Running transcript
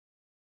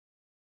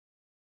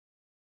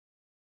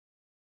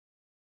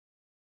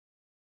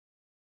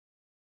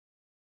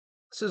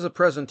This is a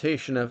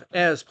presentation of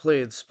As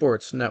Played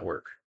Sports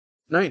Network,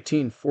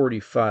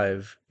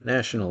 1945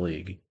 National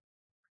League.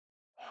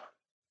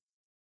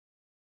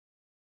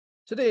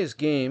 Today's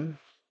game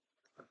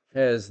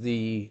has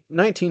the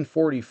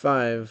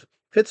 1945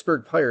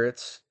 Pittsburgh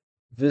Pirates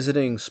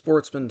visiting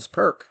Sportsman's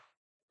Park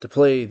to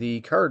play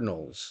the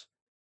Cardinals.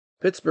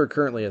 Pittsburgh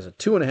currently has a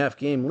 2.5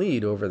 game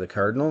lead over the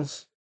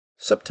Cardinals.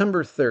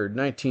 September 3rd,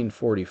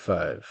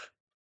 1945.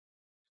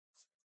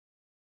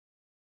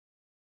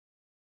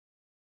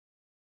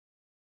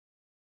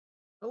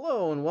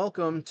 Hello and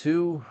welcome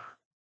to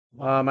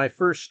my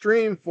first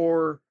stream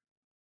for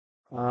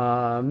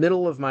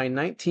middle of my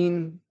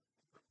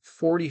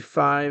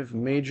 1945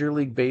 Major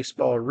League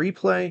Baseball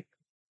replay.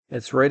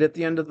 It's right at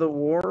the end of the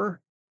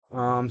war,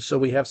 so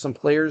we have some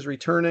players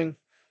returning,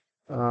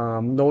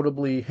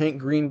 notably Hank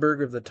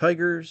Greenberg of the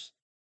Tigers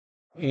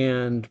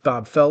and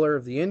Bob Feller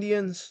of the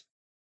Indians.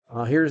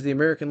 Here's the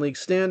American League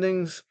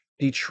standings.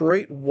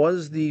 Detroit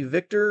was the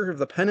victor of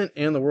the pennant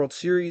and the World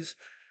Series.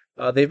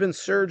 They've been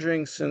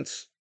surging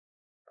since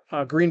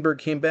Greenberg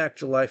came back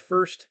July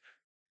 1st.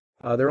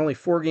 They're only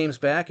 4 games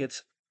back.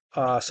 It's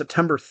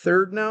September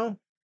 3rd now.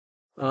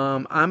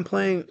 I'm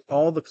playing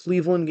all the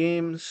Cleveland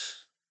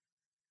games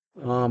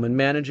and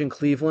managing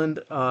Cleveland.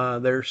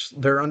 They're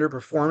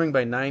underperforming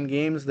by 9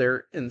 games.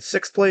 They're in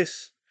 6th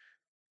place.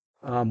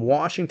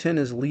 Washington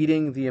is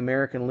leading the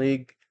American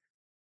League.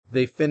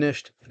 They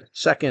finished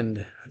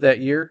 2nd that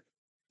year.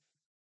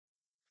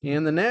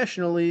 And the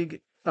National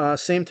League,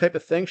 same type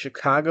of thing.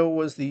 Chicago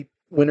was the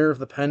winner of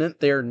the pennant.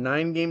 They are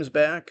 9 games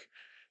back.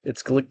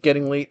 It's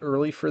getting late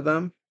early for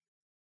them.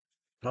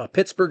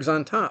 Pittsburgh's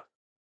on top.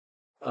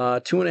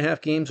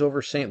 2.5 games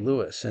over St.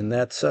 Louis. And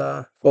that's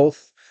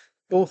both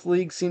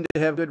leagues seem to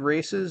have good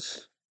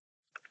races.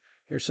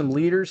 Here's some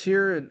leaders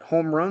here at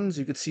home runs.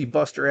 You could see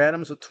Buster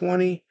Adams with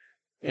 20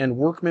 and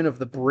Workman of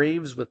the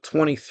Braves with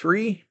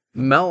 23.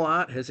 Mel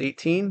Ott has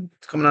 18.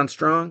 It's coming on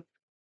strong.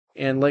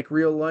 And like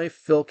real life,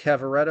 Phil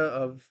Cavaretta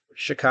of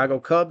Chicago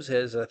Cubs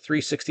has a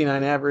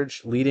 .369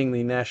 average, leading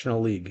the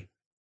National League.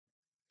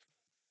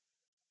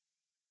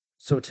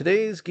 So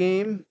today's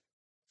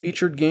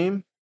featured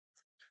game,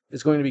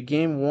 is going to be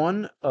game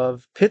 1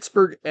 of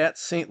Pittsburgh at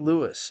St.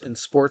 Louis in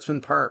Sportsman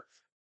Park.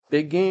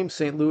 Big game.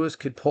 St. Louis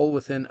could pull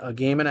within a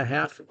game and a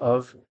half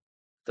of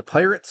the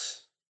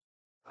Pirates.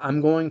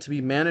 I'm going to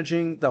be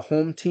managing the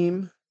home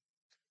team,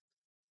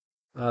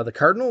 the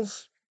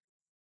Cardinals.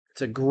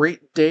 It's a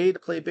great day to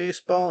play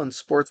baseball in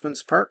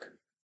Sportsman's Park.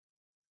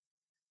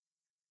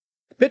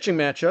 The pitching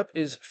matchup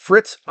is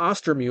Fritz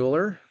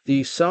Ostermueller.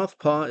 The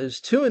southpaw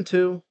is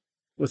 2-2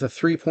 with a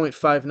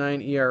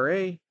 3.59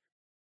 ERA,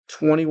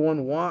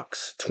 21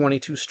 walks,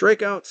 22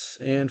 strikeouts,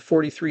 and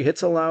 43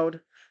 hits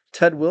allowed.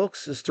 Ted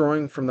Wilks is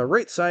throwing from the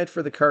right side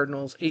for the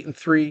Cardinals,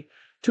 8-3,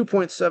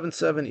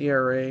 2.77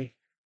 ERA,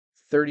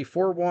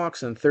 34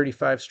 walks and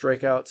 35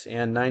 strikeouts,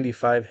 and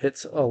 95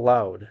 hits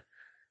allowed.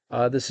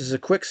 This is a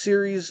quick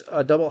series,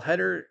 a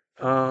doubleheader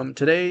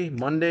today,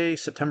 Monday,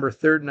 September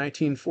 3rd,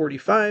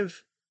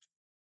 1945.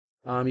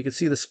 You can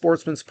see the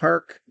Sportsman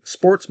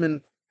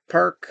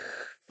Park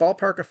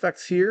ballpark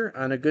effects here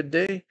on a good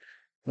day.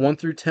 1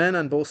 through 10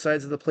 on both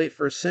sides of the plate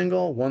for a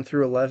single, 1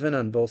 through 11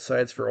 on both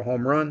sides for a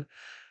home run.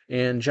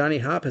 And Johnny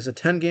Hopp has a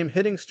 10-game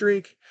hitting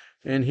streak.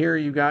 And here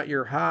you got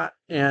your hot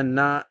and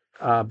not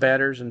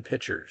batters and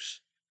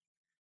pitchers.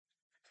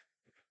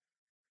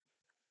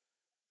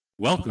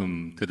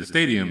 Welcome to the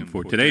stadium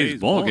for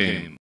today's ball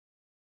game.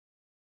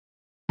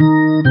 I'm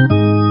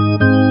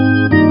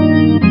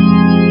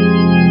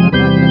not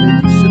going to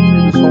make you sit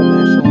through this whole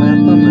national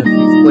anthem. If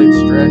you've played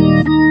Strat,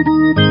 you've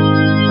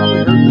probably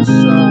heard this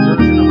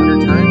version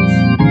 100 times.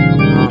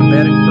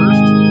 Batting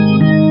first,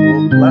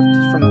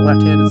 from the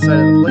left-handed side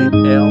of the plate,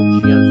 Al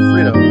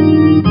Gianfrido.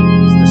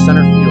 He's the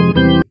center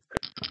fielder.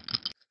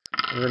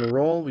 We're going to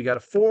roll. We got a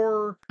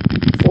 4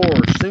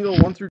 single,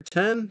 1 through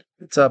 10.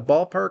 It's a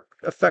ballpark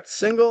effect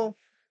single,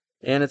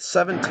 and it's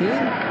 17.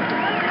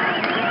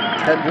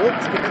 Ted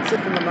Wilks gets it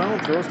from the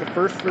mound, throws the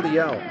first for the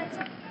out.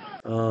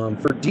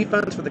 For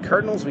defense for the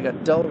Cardinals, we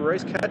got Del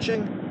Royce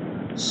catching,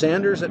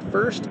 Sanders at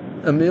first,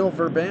 Emil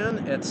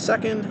Verban at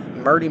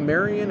second, Marty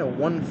Marion, a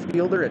one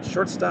fielder at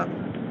shortstop,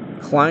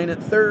 Klein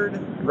at third,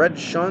 Red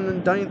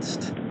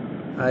Schoendienst,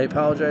 I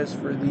apologize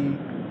for the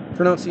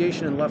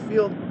pronunciation, in left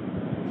field,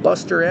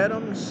 Buster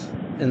Adams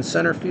in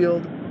center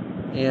field,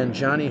 and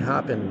Johnny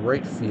Hopp in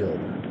right field.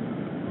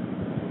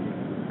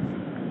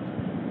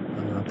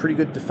 Pretty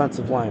good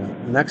defensive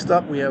lineup. Next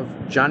up, we have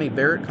Johnny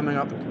Barrett coming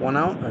up with 1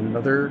 out,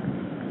 another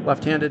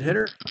left-handed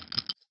hitter.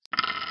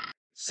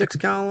 6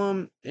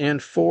 column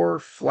and 4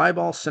 fly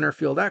ball center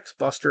field X,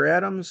 Buster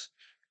Adams.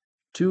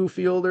 2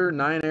 fielder,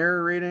 9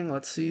 error rating.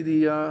 Let's see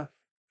the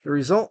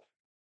result.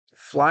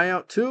 Fly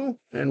out 2,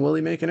 and will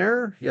he make an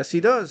error? Yes, he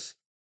does.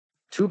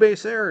 2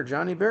 base error,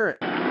 Johnny Barrett.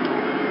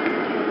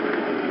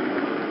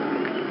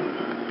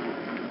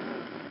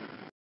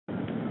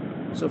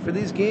 So for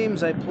these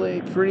games, I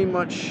play pretty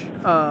much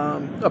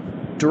a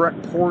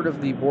direct port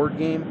of the board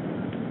game.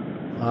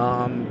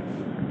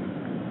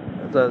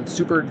 the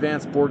super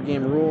advanced board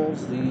game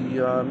rules.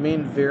 The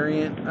main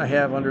variant I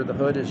have under the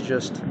hood is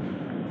just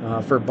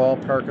for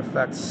ballpark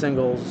effects,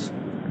 singles,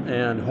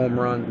 and home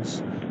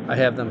runs. I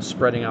have them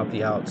spreading out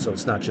the outs, so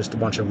it's not just a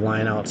bunch of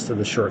line outs to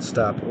the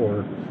shortstop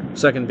or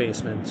second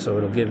baseman. So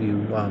it'll give you,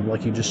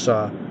 like you just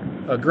saw,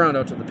 a ground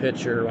out to the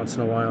pitcher once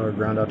in a while, or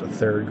ground out to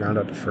third, ground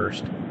out to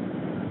first.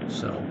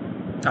 So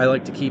I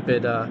like to keep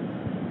it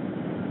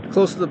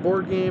close to the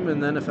board game,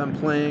 and then if I'm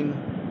playing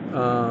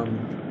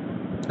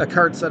a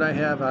card set I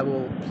have, I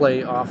will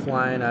play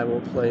offline. I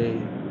will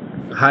play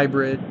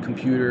hybrid,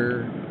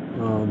 computer,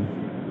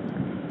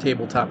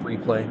 tabletop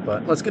replay.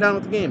 But let's get on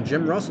with the game.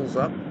 Jim Russell's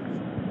up.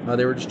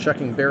 They were just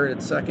checking Barrett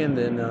at second,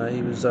 and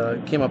he was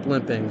came up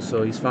limping,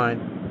 so he's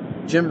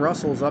fine. Jim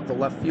Russell's up, the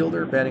left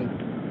fielder, batting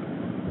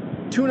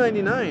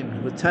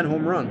 .299 with 10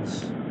 home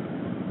runs.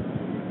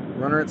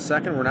 Runner at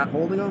second, we're not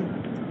holding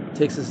him.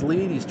 Takes his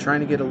lead. He's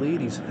trying to get a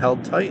lead. He's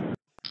held tight.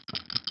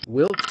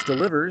 Wilks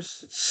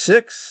delivers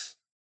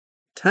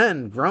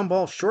 6-10 ground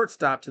ball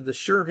shortstop to the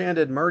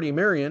sure-handed Marty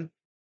Marion.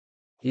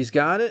 He's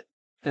got it,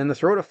 and the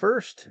throw to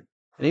first,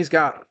 and he's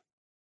got him.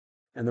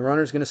 And the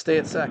runner's going to stay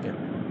at second.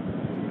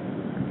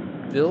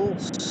 Bill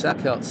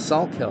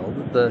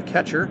Salkeld, the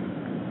catcher,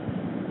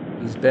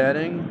 he's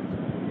batting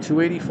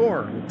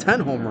 .284 with 10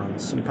 home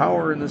runs. Some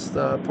power in this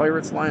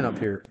Pirates lineup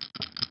here.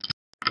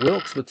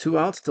 Wilks with 2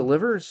 outs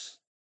delivers,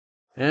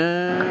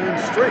 and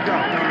strikeout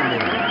down the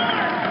middle.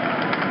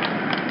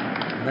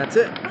 And that's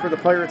it for the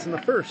Pirates in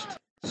the first.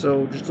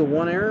 So just a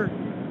 1 error,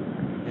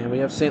 and we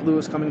have St.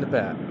 Louis coming to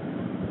bat.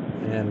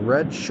 And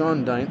Red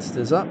Schoendienst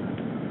is up,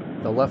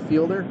 the left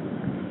fielder,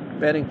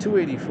 batting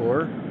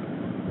 .284,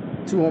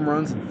 2 home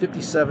runs and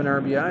 57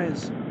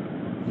 RBIs.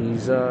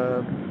 He's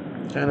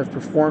kind of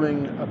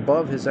performing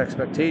above his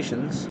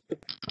expectations.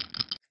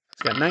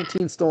 He's got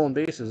 19 stolen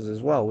bases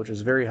as well, which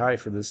is very high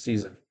for this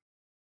season.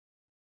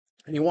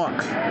 And he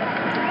walks.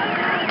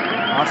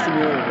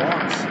 Ostermueller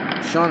walks.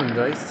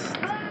 Schoendienst.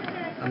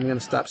 I'm going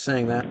to stop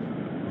saying that.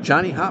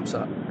 Johnny hops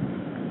up.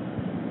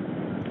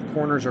 The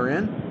corners are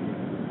in.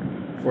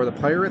 For the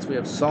Pirates, we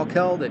have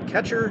Salkeld at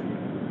catcher,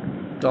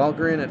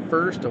 Dahlgren at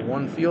first, a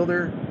 1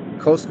 fielder,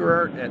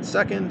 Koskerart at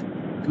second,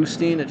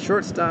 Gustin at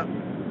shortstop,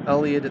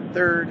 Elliott at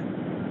third,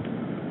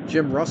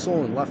 Jim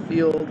Russell in left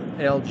field,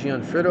 Al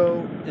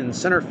Gianfrido in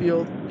center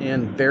field,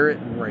 and Barrett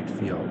in right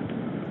field.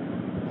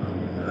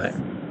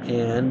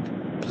 And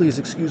please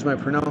excuse my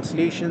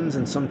pronunciations,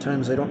 and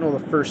sometimes I don't know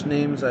the first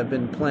names. I've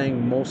been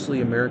playing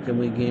mostly American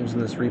League games in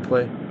this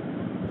replay,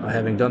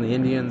 having done the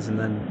Indians, and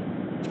then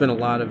it's been a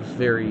lot of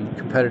very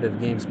competitive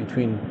games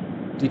between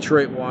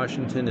Detroit,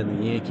 Washington, and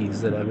the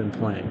Yankees that I've been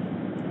playing.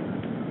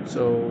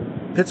 So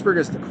Pittsburgh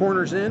has the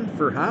corners in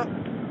for Hop.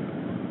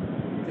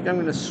 I think I'm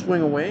going to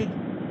swing away.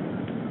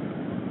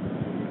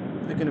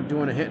 Thinking of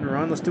doing a hit and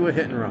run. Let's do a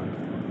hit and run.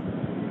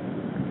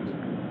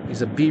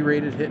 He's a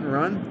B-rated hit and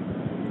run.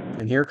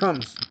 And here it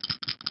comes.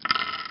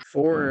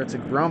 It's a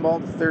ground ball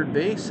to third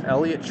base.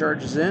 Elliott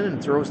charges in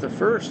and throws to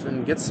first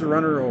and gets the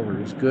runner over.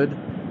 He's good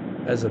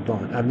as a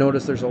bunt. I've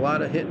noticed there's a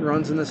lot of hit and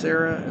runs in this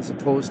era as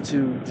opposed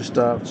to just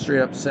straight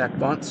up sack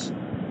bunts.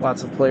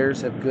 Lots of players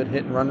have good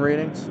hit and run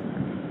ratings.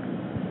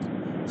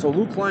 So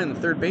Luke Klein, the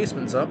third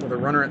baseman's up with a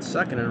runner at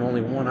second and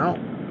only 1 out.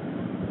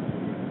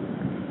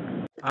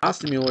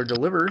 Ostermueller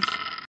delivers.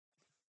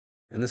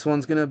 And this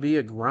one's going to be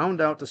a ground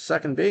out to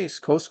second base.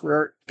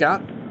 Koskerart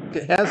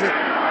has it,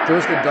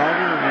 throws the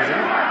Dahlgren, and he's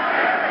out.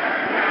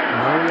 And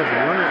now we have a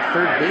runner at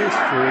third base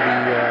for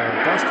the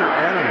Buster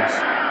Adams,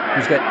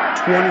 who's got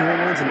 20 home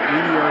runs and 80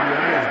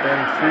 RBIs,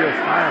 batting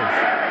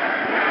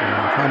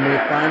 .305. Probably a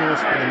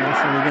finalist for the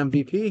National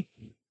League MVP.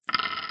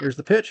 Here's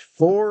the pitch.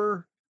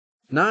 4-9,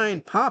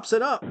 pops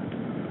it up.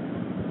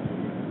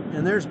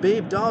 And there's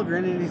Babe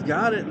Dahlgren, and he's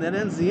got it, and that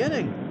ends the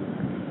inning.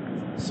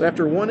 So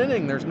after 1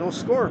 inning, there's no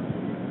score.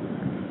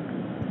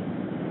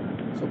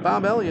 So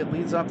Bob Elliott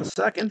leads off the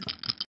second.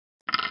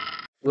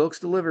 Wilks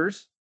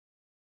delivers.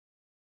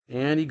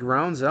 And he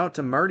grounds out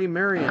to Marty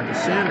Marion, to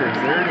Sanders.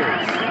 There it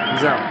is.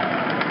 He's out.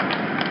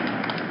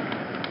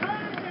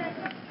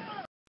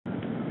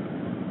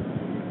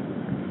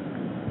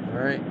 All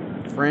right.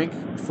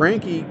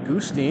 Frankie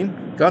Gustin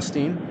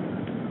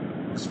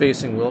is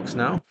facing Wilks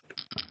now.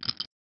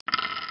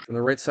 From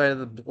the right side of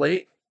the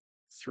plate.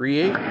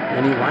 3-8.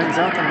 And he lines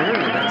out to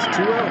Marion. That's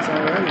 2 outs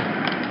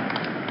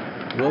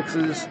already. Wilks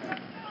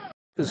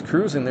is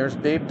cruising. There's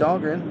Babe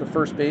Dahlgren, the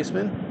first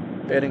baseman,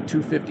 batting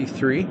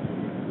 .253.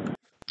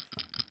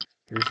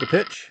 Here's the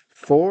pitch.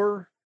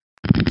 4-7.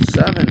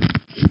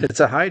 It's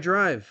a high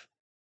drive.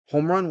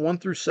 Home run 1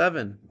 through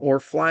 7, or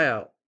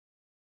flyout.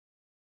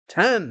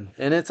 10,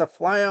 and it's a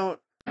flyout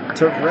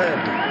to Red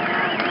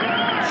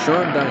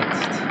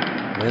Schoendienst.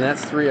 And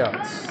that's 3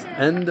 outs.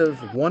 End of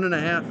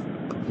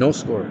 1.5. No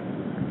score.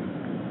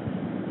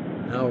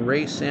 Now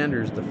Ray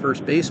Sanders, the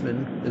first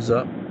baseman, is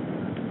up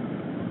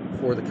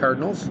for the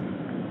Cardinals.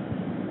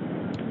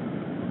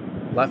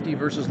 Lefty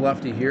versus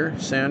lefty here.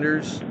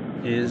 Sanders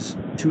is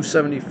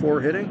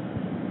 .274 hitting,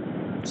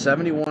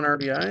 71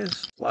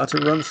 RBIs. Lots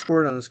of runs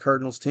scored on this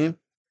Cardinals team.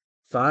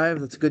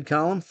 5, that's a good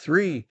column.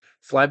 3,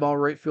 fly ball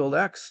right field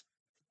X.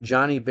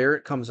 Johnny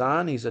Barrett comes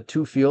on. He's a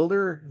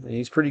 2-fielder, and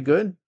he's pretty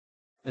good.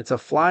 It's a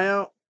fly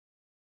out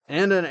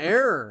and an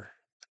error.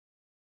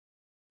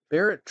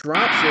 Barrett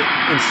drops it,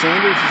 and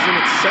Sanders is in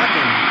at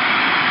second.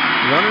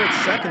 Runner at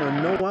second with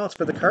no outs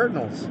for the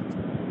Cardinals.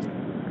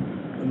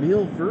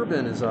 Emil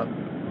Verbin is up.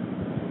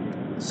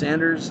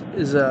 Sanders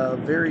is a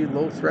very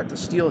low threat to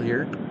steal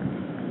here.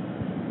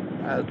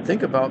 I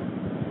think about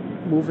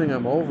moving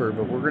him over,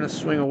 but we're going to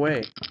swing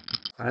away.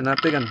 I'm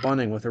not big on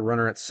bunting with a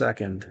runner at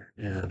second,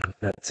 and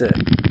that's it.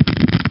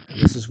 And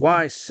this is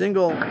why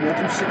single 1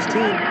 through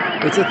 16.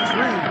 It's a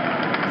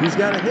 3. He's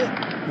got a hit.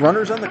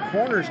 Runners on the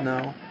corners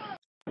now.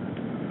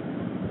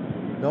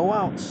 No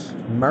outs.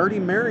 Marty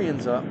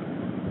Marion's up.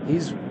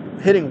 He's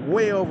hitting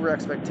way over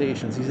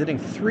expectations. He's hitting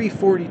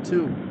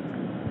 342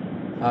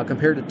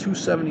 compared to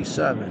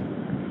 277.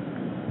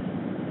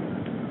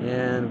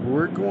 And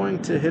we're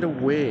going to hit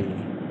away.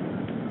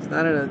 It's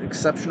not an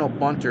exceptional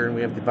bunter, and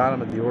we have the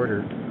bottom of the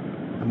order.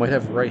 I might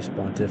have Rice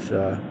bunt if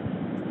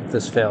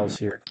this fails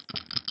here.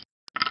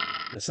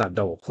 It's not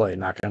double play,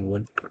 knock on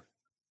wood.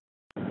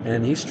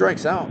 And he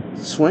strikes out,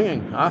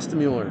 swinging.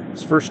 Ostermueller,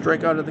 his first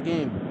strikeout of the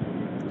game.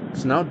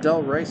 So now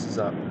Del Rice is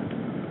up.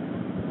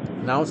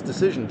 Now it's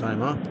decision time,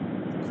 huh?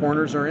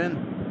 Corners are in.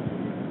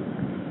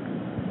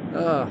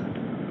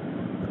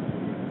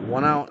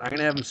 1 out. I'm going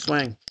to have him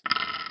swing.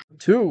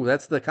 2,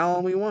 that's the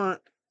column we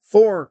want.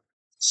 4,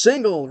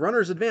 single.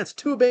 Runners advance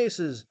 2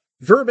 bases.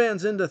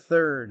 Verbin's into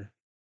third.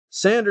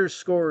 Sanders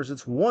scores.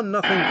 It's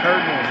 1-0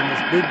 Cardinals in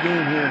this big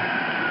game here.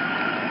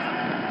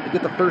 They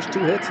get the first 2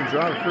 hits and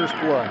draw the first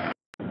blood.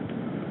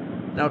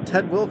 Now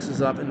Ted Wilks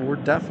is up, and we're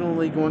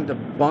definitely going to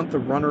bunt the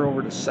runner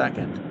over to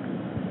second.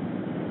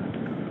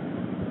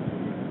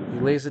 He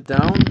lays it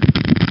down,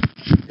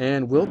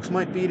 and Wilks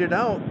might beat it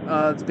out.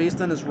 It's based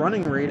on his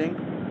running rating.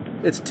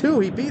 It's 2.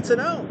 He beats it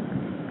out.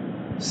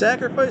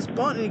 Sacrifice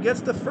bunt, and he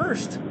gets the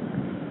first.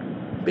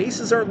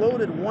 Bases are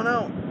loaded. 1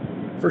 out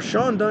for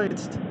Sean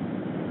Deinst.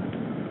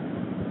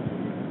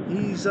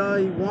 He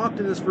walked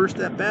in his first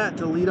at bat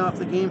to lead off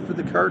the game for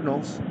the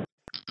Cardinals.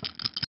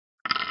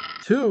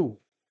 2,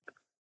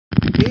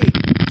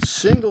 8,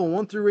 single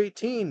 1 through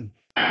 18.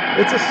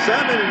 It's a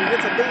 7, and he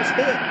gets a base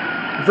hit.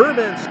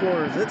 Verbin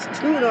scores. It's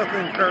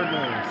 2-0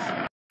 Cardinals.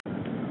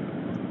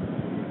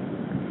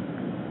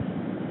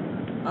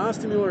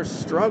 Ostermueller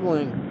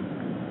struggling,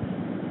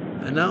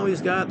 and now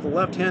he's got the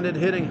left-handed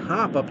hitting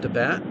Hop up to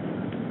bat,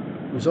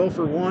 who's 0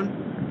 for 1.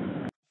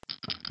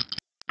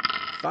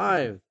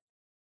 5,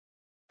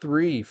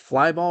 3,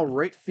 fly ball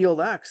right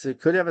field X. It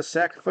could have a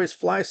sacrifice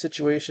fly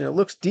situation. It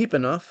looks deep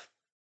enough,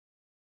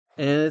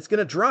 and it's going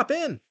to drop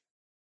in.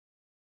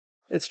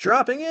 It's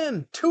dropping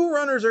in. 2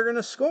 runners are going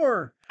to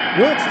score.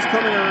 Wilks is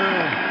coming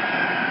around.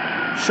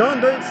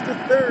 Sean Deinst to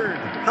third.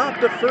 Hop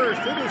to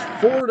first. It is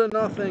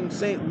 4-0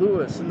 St.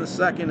 Louis in the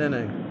second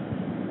inning.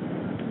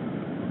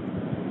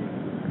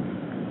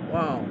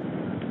 Wow.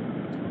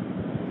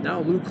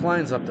 Now Lou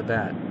Klein's up to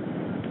bat.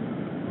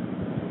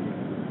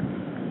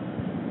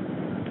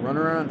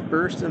 Runner on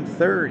first and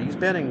third. He's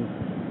batting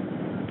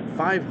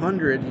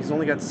 .500. He's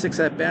only got 6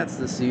 at-bats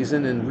this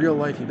season. In real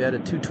life, he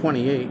batted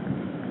 .228.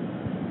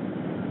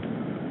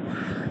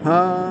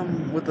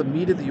 With the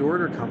meat of the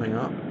order coming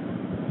up,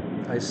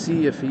 I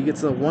see if he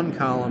gets the 1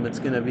 column, it's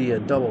going to be a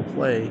double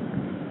play.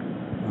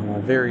 A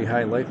very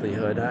high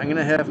likelihood. I'm going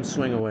to have him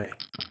swing away.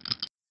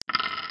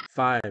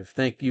 5.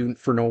 Thank you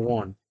for no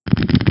 1.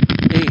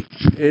 8.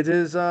 It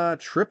is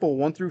triple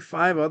 1 through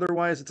 5.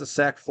 Otherwise, it's a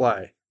sac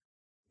fly.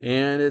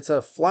 And it's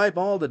a fly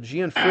ball to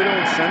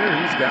Gianfrido in center.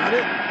 He's got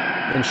it.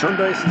 And Sean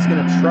Deinst is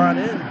going to trot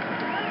in.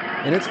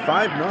 And it's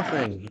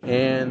 5-0.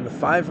 And the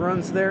 5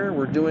 runs there,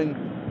 we're doing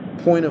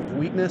point of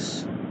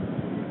weakness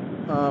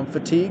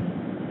fatigue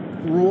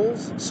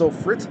rules. So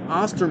Fritz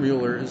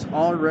Ostermueller is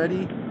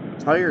already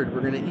tired.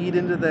 We're going to eat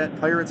into that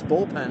Pirates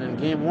bullpen in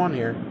game 1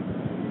 here.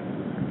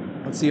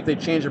 Let's see if they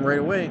change him right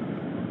away.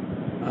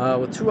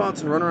 With 2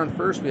 outs and runner on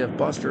first, we have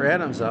Buster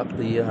Adams up,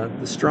 the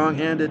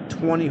strong-handed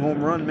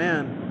 20-home run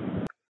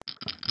man.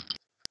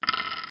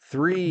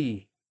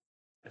 3,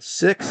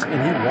 6,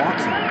 and he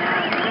walks him.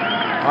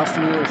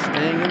 Ostermueller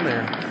staying in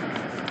there,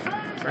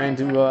 trying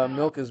to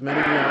milk as many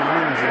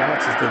innings and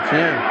outs as they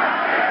can.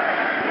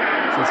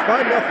 So it's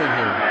 5-0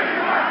 here.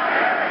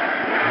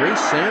 Ray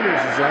Sanders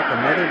is up,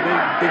 another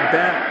big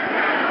bat,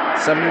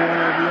 71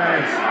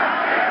 RBIs.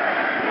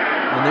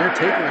 And they're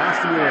taking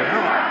Ostermueller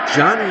out.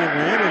 Johnny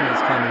Lanning is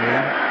coming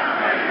in.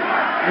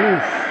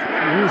 Oof,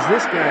 who's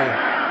this guy?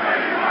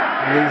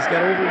 He's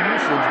got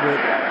overusage, but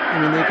I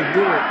mean, they could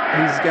do it.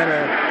 He's got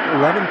a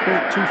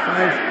 11.25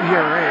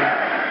 ERA.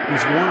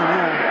 He's 1-0.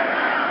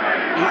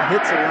 8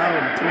 hits allowed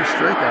and 3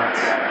 strikeouts.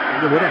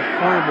 What a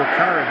horrible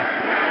card.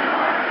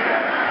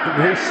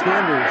 Ray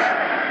Sanders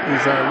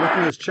is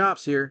licking his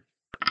chops here.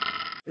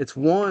 It's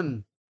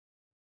 1,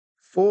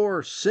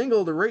 4,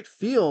 single to right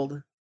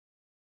field.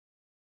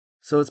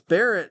 So it's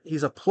Barrett.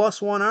 He's a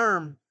 +1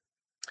 arm.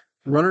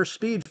 Runner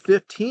speed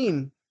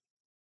 15.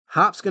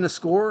 Hop's going to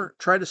score,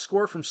 try to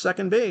score from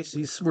second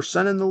base. We're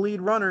sending the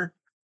lead runner.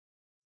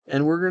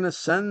 And we're going to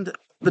send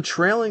the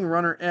trailing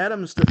runner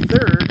Adams to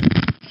third.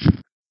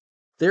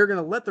 They're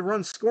going to let the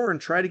run score and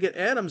try to get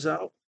Adams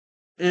out.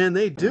 And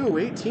they do.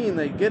 18.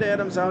 They get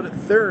Adams out at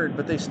third,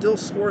 but they still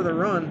score the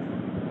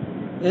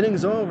run.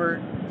 Inning's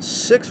over.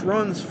 6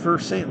 runs for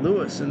St.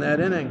 Louis in that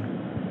inning.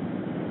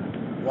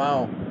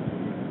 Wow.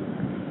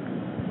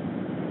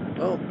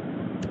 Well,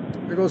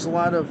 there goes a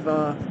lot of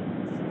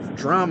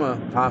drama,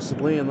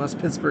 possibly, unless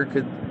Pittsburgh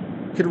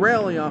could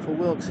rally off of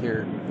Wilks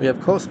here. We have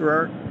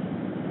Koskar,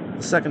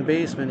 the second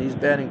baseman. He's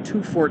batting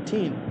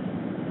 .214.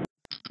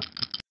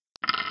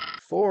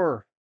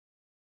 4-2.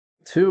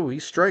 He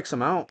strikes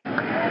him out.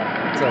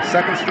 It's a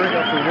second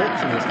strikeout for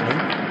Wilks in this game.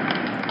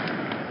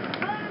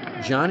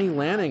 Johnny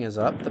Lanning is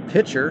up, the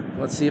pitcher.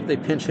 Let's see if they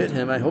pinch hit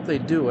him. I hope they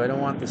do. I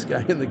don't want this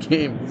guy in the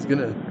game.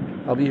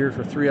 I'll be here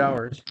for 3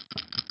 hours.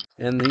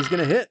 And he's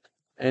gonna hit.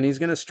 And he's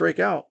gonna strike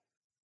out.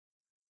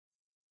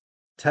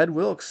 Ted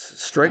Wilks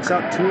strikes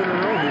out 2 in a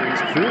row here.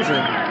 He's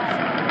cruising.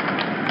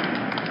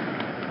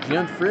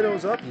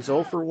 Gianfrido's up. He's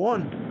 0 for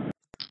 1.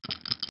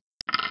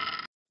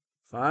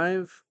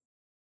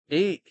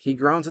 5-8. He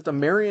grounds it to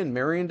Marion.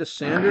 Marion to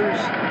Sanders.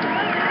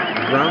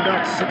 Ground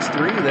out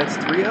 6-3. That's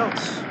 3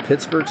 outs.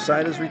 Pittsburgh's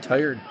side is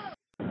retired.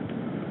 All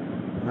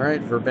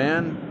right,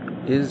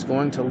 Verban is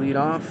going to lead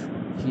off.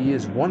 He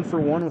is 1 for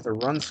 1 with a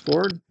run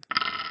scored.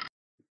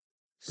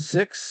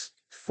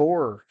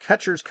 6-4.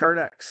 Catcher's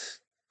Cardex.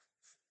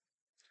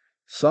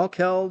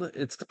 Salkeld,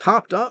 it's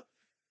popped up,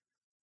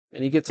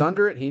 and he gets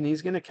under it.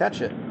 He's going to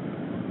catch it.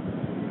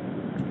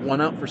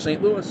 1 out for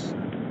St. Louis.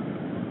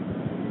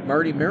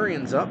 Marty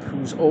Marion's up,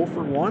 who's 0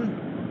 for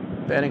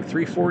 1, batting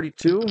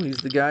 .342. He's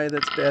the guy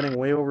that's batting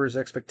way over his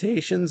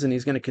expectations, and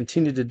he's going to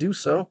continue to do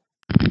so.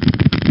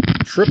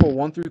 Triple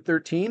 1 through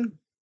 13,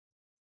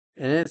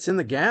 and it's in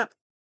the gap.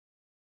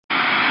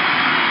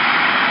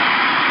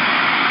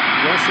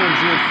 Russell and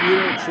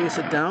Gianfrido chase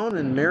it down,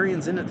 and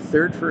Marion's in at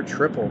third for a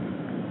triple.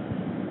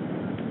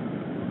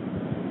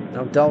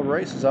 Now Del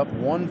Rice is up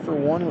 1 for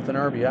 1 with an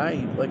RBI.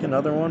 He'd like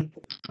another one.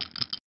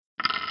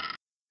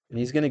 And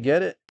he's going to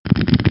get it.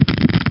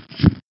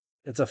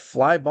 It's a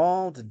fly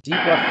ball to deep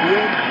left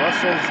field.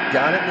 Russell's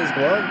got it in his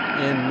glove,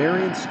 and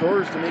Marion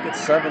scores to make it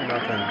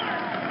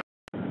 7-0.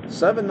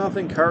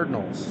 7-0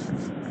 Cardinals.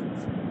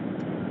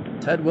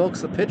 Ted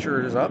Wilks, the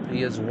pitcher, is up.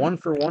 He is 1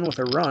 for 1 with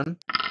a run.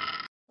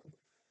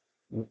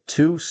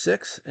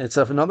 2-6. It's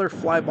another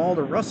fly ball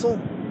to Russell.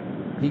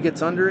 He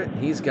gets under it.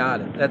 He's got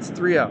it. That's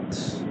 3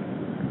 outs.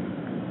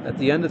 At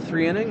the end of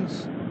 3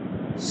 innings,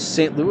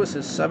 St. Louis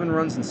has 7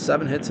 runs and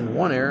 7 hits and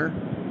 1 error.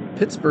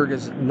 Pittsburgh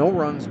is no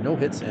runs, no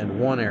hits, and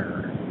 1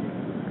 error.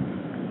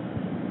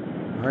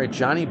 All right,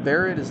 Johnny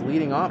Barrett is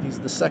leading off. He's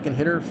the second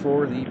hitter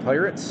for the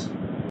Pirates.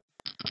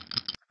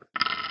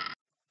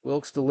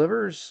 Wilks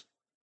delivers.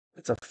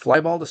 It's a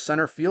fly ball to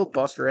center field.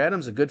 Buster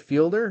Adams, a good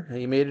fielder.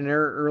 He made an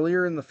error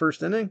earlier in the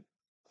first inning.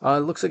 It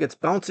looks like it's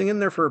bouncing in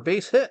there for a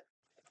base hit.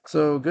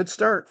 So good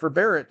start for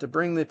Barrett to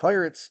bring the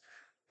Pirates,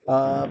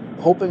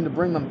 hoping to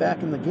bring them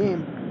back in the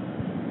game.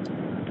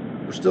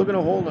 We're still going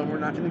to hold them. We're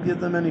not going to give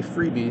them any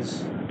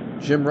freebies.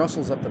 Jim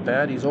Russell's up the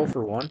bat. He's 0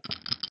 for 1.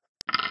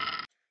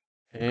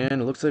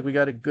 And it looks like we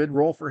got a good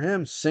roll for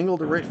him. Single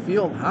to right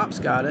field. Hop's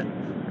got it.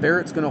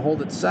 Barrett's going to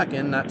hold it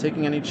second, not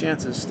taking any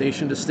chances.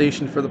 Station to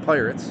station for the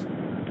Pirates.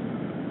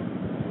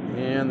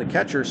 And the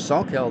catcher,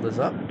 Salkeld, is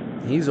up.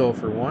 He's 0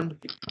 for 1.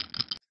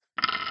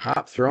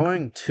 Hop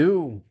throwing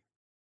 2-7,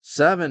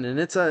 and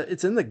it's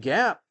in the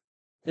gap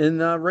in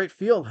right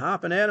field.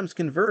 Hop and Adams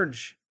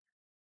converge.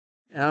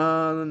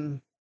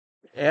 Adams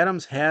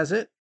has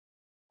it.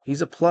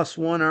 He's a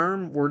 +1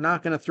 arm. We're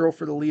not going to throw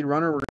for the lead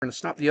runner. We're going to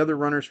stop the other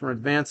runners from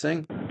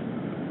advancing.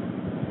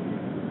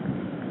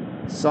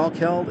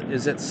 Salkeld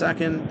is at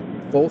second.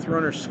 Both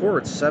runners score.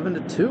 It's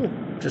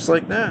 7-2, just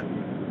like that.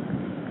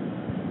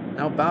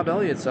 Now Bob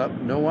Elliott's up.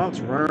 No outs.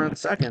 Runner on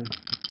second.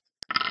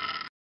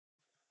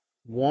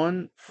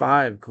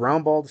 1-5.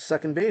 Ground ball to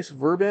second base.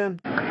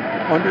 Verban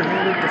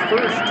underhanded to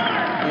first,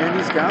 and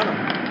he's got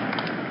him.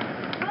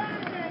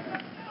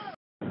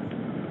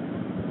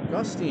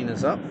 Gustine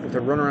is up with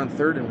a runner on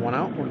third and 1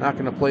 out. We're not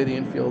going to play the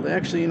infield.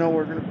 Actually,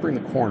 we're going to bring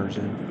the corners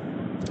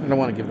in. I don't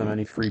want to give them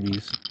any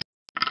freebies.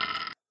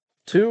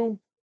 2-7.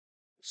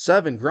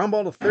 Ground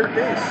ball to third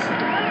base.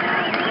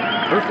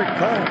 Perfect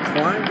call.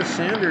 Climb to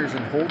Sanders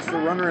and holds the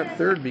runner at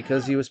third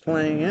because he was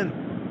playing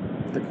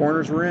in. The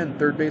corners were in.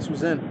 Third base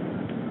was in.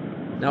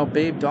 Now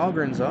Babe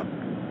Dahlgren's up.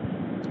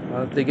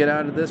 If they get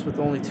out of this with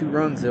only 2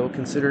 runs, they'll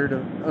consider it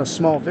a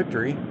small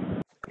victory.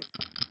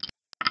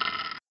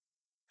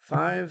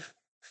 5-5.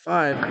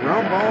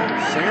 Ground ball.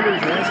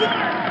 Sanders has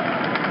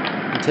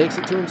it. He takes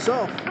it to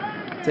himself.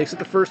 Takes it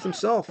to first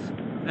himself.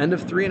 End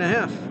of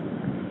 3.5.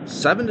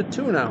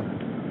 7-2 now.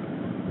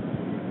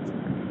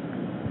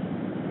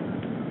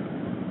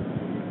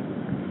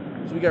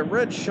 So we got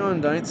Red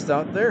Schondienst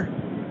out there.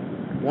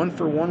 1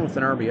 for 1 with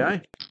an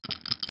RBI.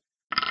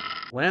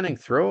 Lanning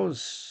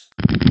throws.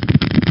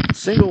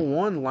 Single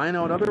 1, line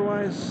out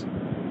otherwise.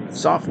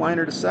 Soft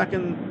liner to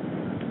second.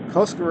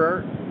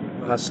 Koskar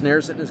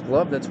snares it in his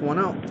glove. That's 1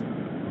 out.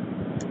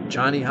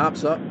 Johnny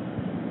hops up.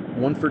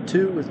 1 for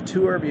 2 with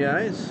 2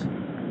 RBIs.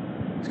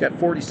 He's got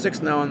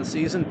 46 now on the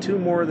season, 2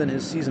 more than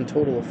his season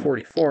total of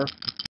 44.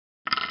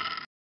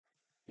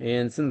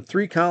 And it's in the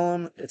 3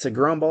 column. It's a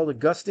ground ball to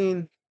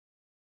Gustin.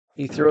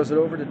 He throws it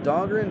over to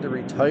Dahlgren to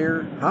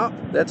retire Hop.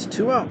 That's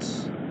 2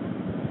 outs.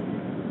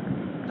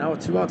 Now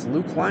with 2 outs,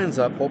 Luke lines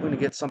up, hoping to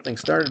get something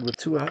started with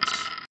 2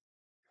 outs.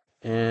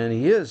 And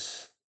he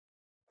is.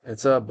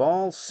 It's a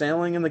ball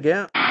sailing in the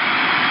gap.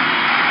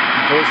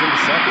 He goes into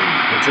second.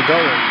 It's a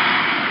double.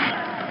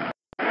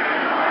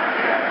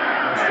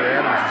 Buster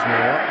Adams is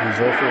now up. He's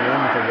 0 for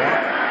 1 with a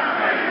walk.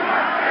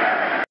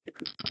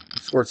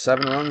 Scored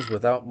 7 runs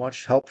without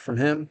much help from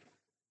him.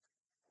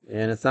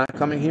 And it's not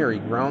coming here. He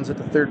grounds it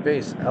to third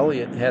base.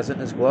 Elliott has it in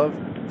his glove.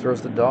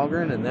 Throws to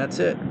Dahlgren, and that's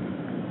it.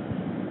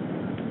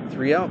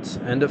 3 outs.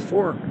 End of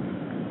 4.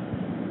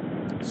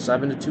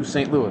 7-2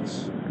 St.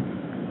 Louis.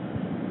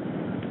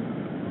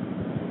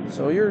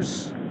 So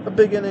here's a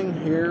big inning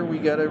here. We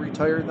got to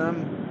retire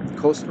them.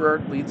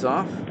 Kosterart leads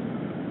off.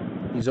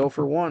 He's 0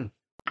 for 1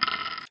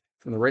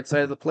 from the right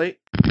side of the plate.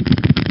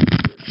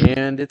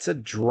 And it's a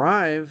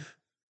drive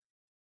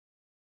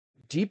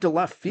deep to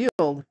left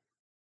field.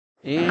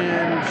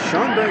 And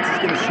Sean Dykes is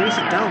going to chase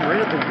it down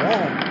right at the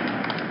wall.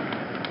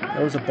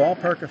 That was a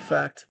ballpark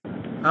effect.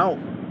 Out.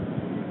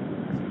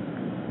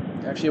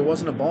 Actually, it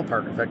wasn't a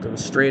ballpark effect. It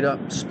was straight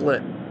up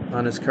split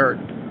on his card.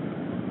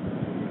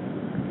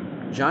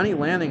 Johnny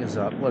Lanning is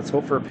up. Let's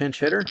hope for a pinch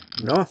hitter.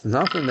 No,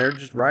 nothing. They're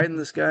just riding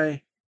this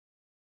guy.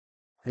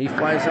 He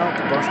flies out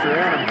to Buster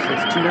Adams.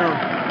 It's 2 down.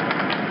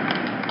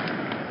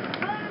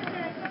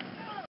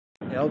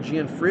 Al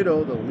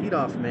Gianfrido, the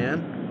leadoff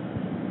man.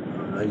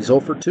 He's 0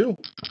 for 2.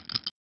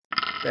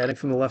 Batting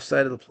from the left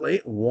side of the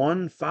plate.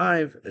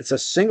 1-5. It's a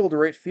single to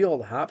right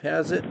field. Hop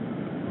has it.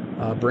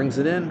 Brings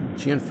it in.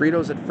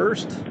 Gianfrido's at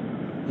first.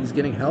 He's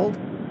getting held.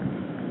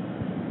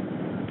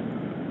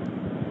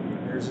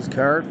 There's his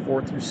card.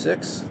 4 through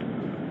 6.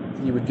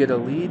 He would get a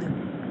lead.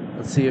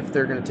 Let's see if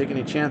they're going to take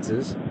any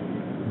chances.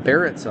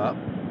 Barrett's up.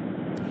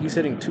 He's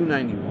hitting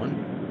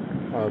 .291.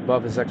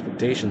 Above his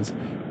expectations.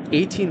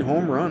 18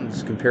 home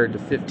runs compared to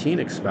 15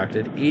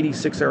 expected.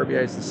 86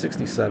 RBIs to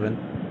 67.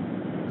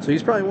 So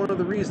he's probably one of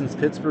the reasons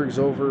Pittsburgh's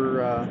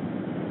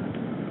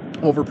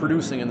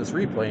overproducing in this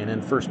replay and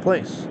in first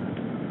place.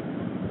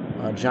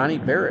 Johnny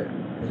Barrett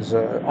is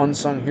an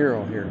unsung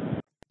hero here.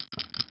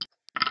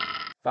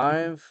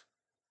 5-6.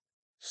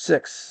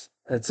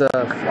 It's a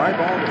fly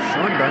ball to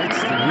Sean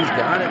Dykes, and he's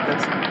got it.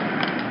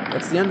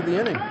 That's the end of the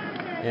inning.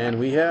 And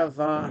we have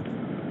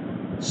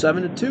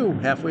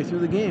 7-2 halfway through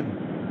the game.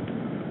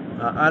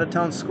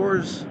 Out-of-town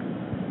scores.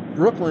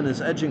 Brooklyn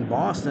is edging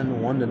Boston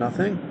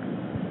 1-0.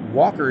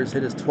 Walker has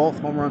hit his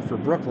 12th home run for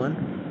Brooklyn.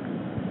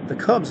 The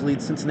Cubs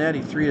lead Cincinnati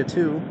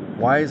 3-2.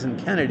 Wise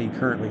and Kennedy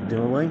currently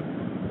dueling.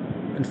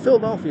 And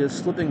Philadelphia is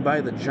slipping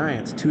by the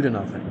Giants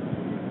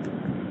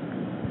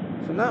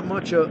 2-0. So not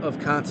much of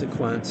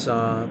consequence.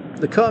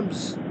 The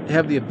Cubs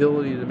have the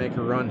ability to make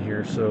a run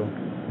here,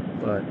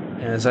 but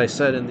as I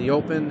said in the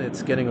open,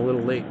 it's getting a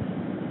little late.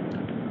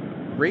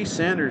 Ray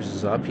Sanders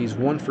is up. He's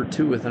 1 for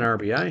 2 with an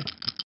RBI.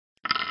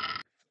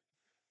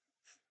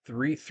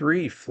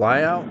 3-3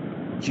 fly out.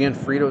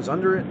 Gianfrido's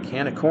under it.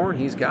 Can of corn.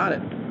 He's got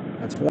it.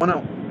 That's 1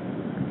 out.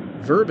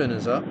 Verban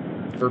is up.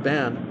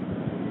 Verban.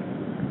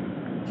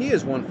 He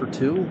is 1 for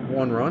 2.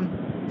 1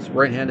 run. He's a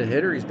right-handed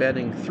hitter. He's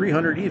batting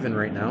 .300 even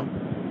right now.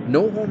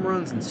 No home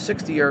runs and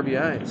 60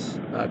 RBIs.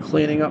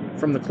 Cleaning up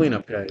from the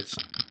cleanup guys.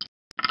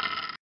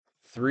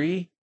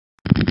 3-9.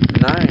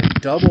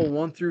 Double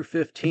 1 through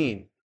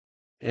 15.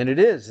 And it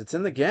is. It's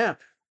in the gap.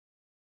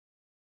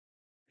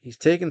 He's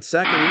taking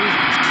second. He's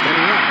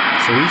standing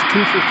up. So he's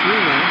 2 for 3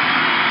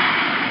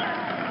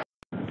 now.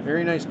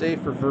 Very nice day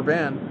for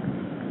Verban.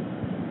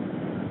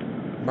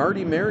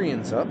 Marty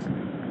Marion's up.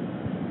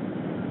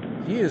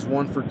 He is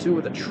 1 for 2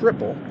 with a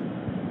triple.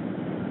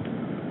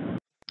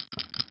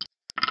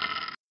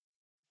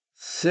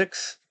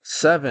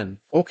 6-7.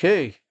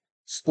 Okay.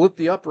 Split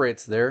the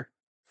uprights there.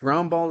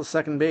 Ground ball to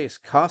second base.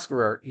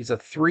 Kosterart. He's a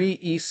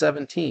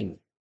 3E17.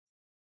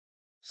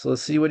 So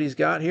let's see what he's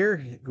got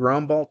here.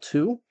 Ground ball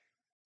 2.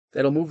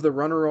 That'll move the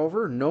runner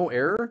over. No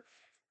error.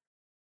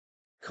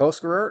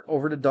 Kosterart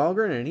over to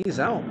Dahlgren, and he's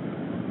out.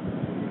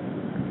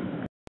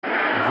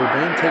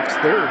 Verban takes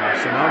third,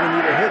 so now they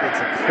need a hit. It's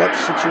a clutch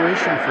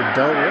situation for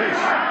Del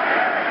Reyes.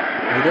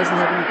 He doesn't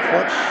have any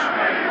clutch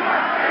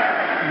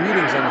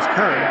readings on his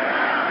card.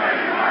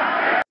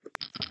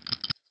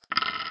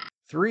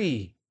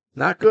 3,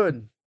 not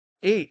good.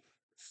 8,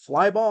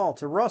 fly ball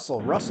to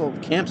Russell. Russell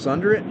camps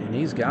under it, and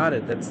he's got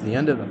it. That's the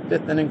end of the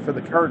 5th inning for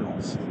the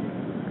Cardinals.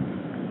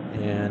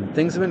 And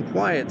things have been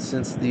quiet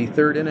since the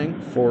 3rd inning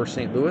for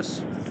St.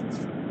 Louis.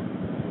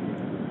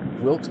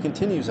 Wilks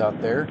continues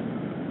out there.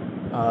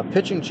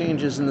 Pitching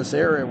changes in this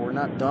area were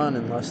not done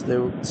unless they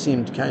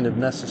seemed kind of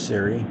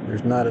necessary.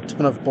 There's not a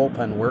ton of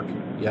bullpen work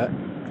yet.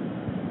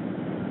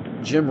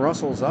 Jim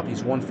Russell's up.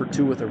 He's 1 for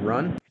 2 with a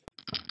run.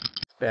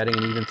 Batting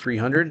an even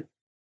 .300.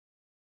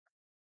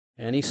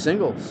 And he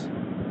singles.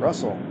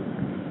 Russell.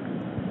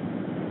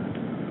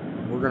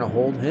 We're going to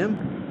hold him.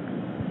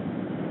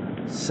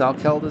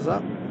 Salkeld is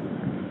up.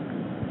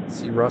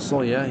 See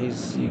Russell, yeah,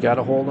 you got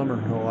to hold him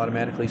or he'll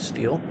automatically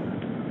steal.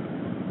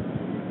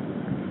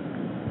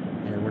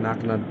 And we're not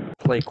going to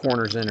play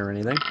corners in or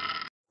anything.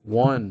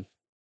 1-6,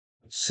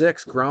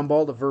 ground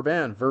ball to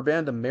Verban.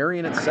 Verban to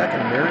Marion at second.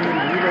 Marion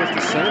reloads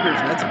to Sanders,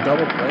 and that's a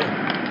double play.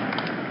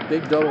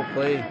 Big double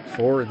play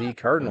for the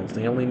Cardinals.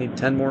 They only need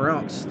 10 more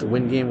outs to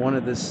win game 1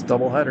 of this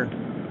doubleheader.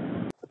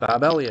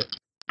 Bob Elliott.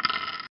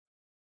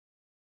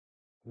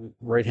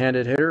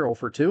 Right-handed hitter, 0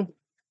 for 2.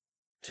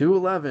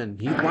 2-11.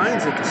 He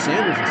lines it to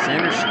Sanders, and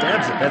Sanders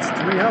stabs it. That's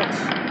 3 outs.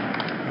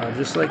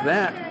 Just like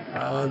that.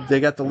 They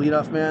got the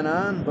leadoff man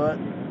on, but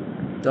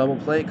double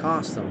play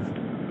cost them.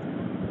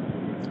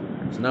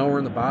 So now we're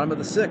in the bottom of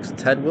the 6th.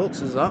 Ted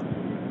Wilks is up.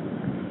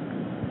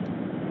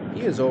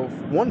 He is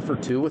 1 for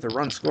 2 with a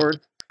run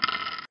scored.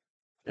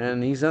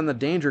 And he's on the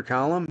danger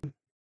column,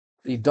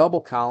 the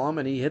double column,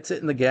 and he hits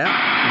it in the gap.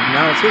 And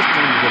now it's his turn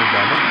to get a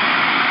double.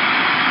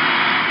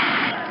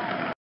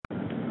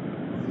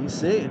 You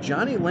see,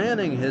 Johnny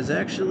Lanning has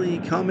actually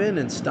come in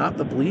and stopped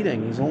the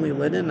bleeding. He's only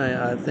let in,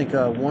 I think,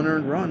 1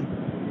 earned run.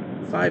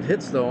 5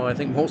 hits, though. I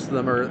think most of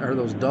them are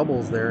those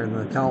doubles there in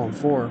the column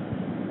 4.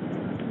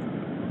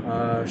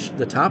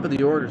 The top of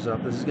the order's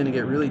up. This is going to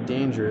get really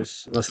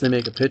dangerous unless they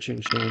make a pitching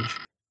change.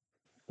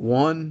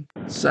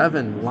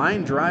 1-7.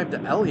 Line drive to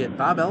Elliott.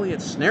 Bob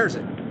Elliott snares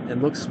it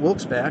and looks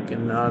Wilks back,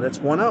 and that's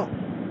 1 out.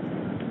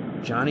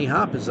 Johnny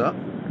Hopp is up.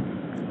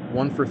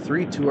 1 for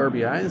 3, 2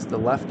 RBIs. The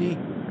lefty.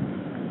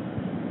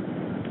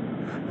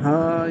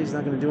 He's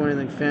not going to do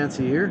anything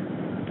fancy here.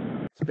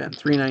 He's batting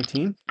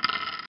 .319.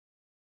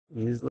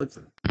 He's going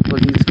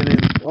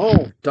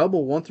to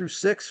double 1 through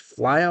 6,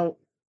 fly out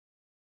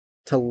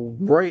to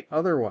right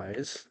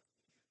otherwise,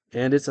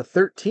 and it's a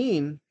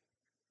 13.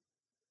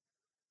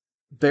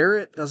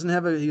 Barrett doesn't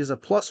have he has a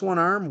 +1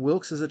 arm.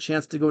 Wilks has a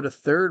chance to go to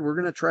third. We're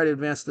going to try to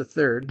advance to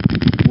third.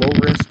 Low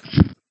risk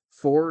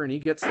 4, and he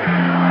gets there.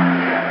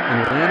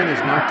 And Lanning is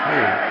now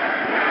tired.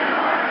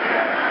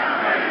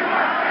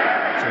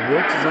 So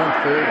Wilks is on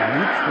third.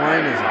 Luke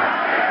Klein is up.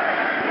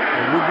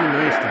 It would be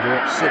nice to go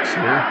up 6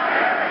 here.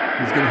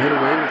 He's going to hit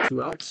away with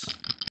 2 outs.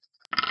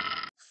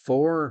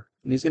 4,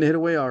 and he's going to hit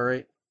away all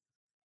right.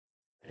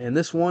 And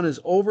this one is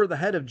over the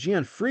head of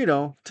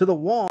Gianfrido to the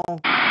wall. And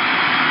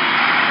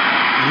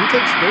he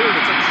takes third.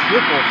 It's a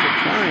triple for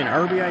Klein.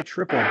 RBI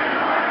triple.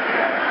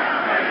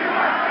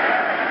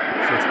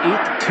 So it's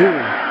 8-2,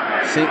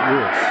 St.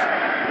 Louis.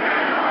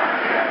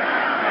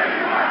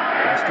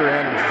 Buster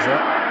Adams is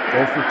up.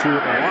 0 for 2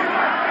 with a walk.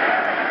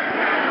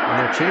 And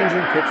they're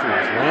changing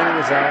pitchers. Lanning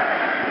is out.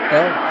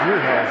 El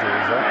Gearhauser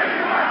is up.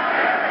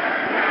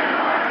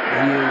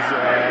 He is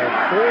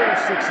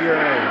 4.6 ERA.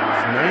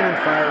 He's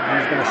 9-5.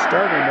 He's been a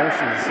starter most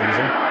of the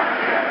season.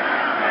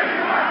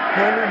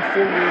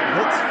 148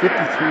 hits,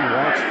 53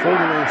 walks,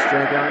 49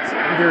 strikeouts.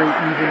 Very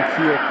even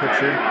keel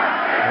pitcher.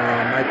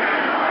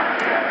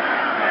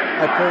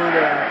 I played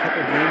a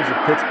couple games of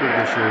Pittsburgh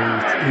this year.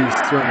 He's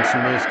thrown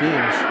some nice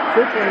games.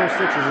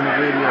 4.06 isn't a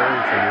great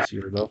ERA for this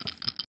year, though.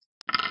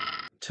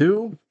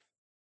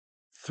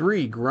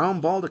 2-3,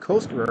 ground ball to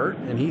Koskvar,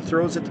 and he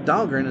throws it to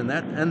Dahlgren, and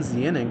that ends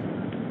the inning.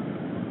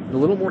 A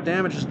little more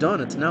damage is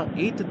done. It's now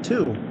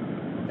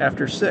 8-2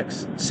 after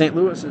 6. St.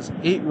 Louis is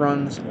 8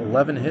 runs,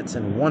 11 hits,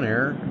 and 1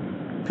 error.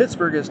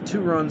 Pittsburgh has 2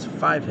 runs,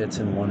 5 hits,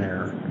 and 1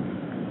 error.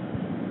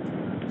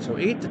 So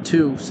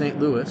 8-2 St.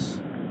 Louis.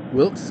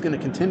 Wilks is going to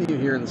continue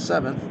here in the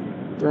 7th,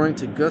 throwing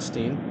to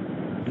Gustine.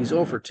 He's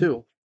 0 for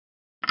 2.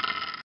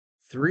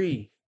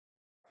 3,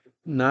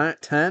 9,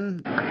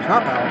 10,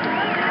 pop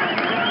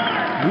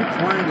out. Luke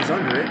Klein is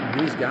under it,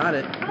 and he's got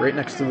it right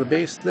next to the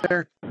base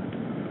there.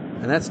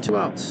 And that's 2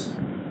 outs.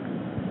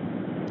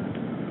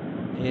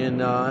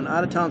 And on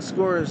out-of-town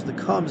scores, the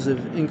Cubs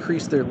have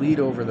increased their lead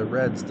over the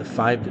Reds to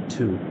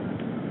 5-2.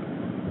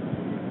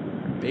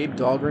 Babe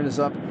Dahlgren is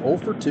up 0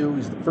 for 2.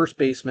 He's the first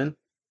baseman.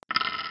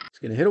 He's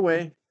going to hit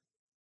away.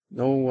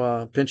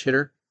 No pinch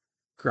hitter.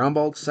 Ground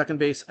ball to second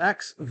base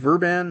X.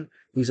 Verban,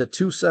 he's a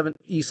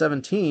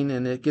E17,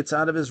 and it gets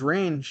out of his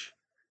range.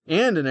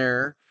 And an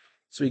error.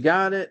 So he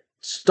got it.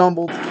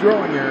 Stumbled,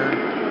 throwing error.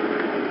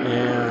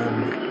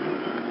 And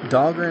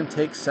Dahlgren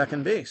takes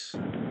second base.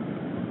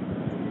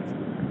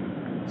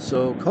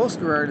 So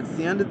Koskvar, it's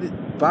the end of the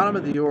bottom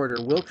of the order.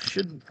 Wilks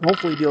should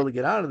hopefully be able to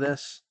get out of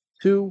this.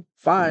 2-5,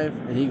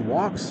 and he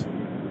walks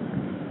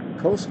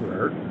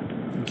Koskvar.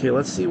 Okay,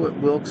 let's see what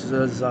Wilks'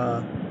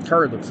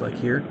 card looks like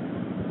here.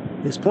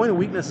 His point of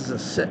weakness is a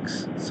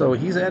 6, so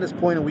he's at his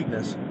point of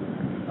weakness.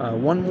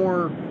 1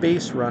 more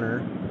base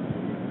runner,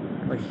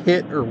 like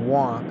hit or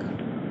walk,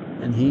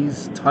 and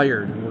he's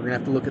tired, and we're going to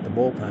have to look at the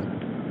bullpen.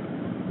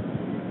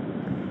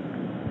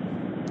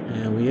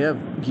 And we have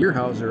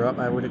Gearhauser up.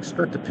 I would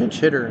expect a pinch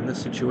hitter in this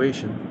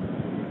situation.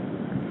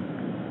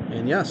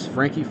 And yes,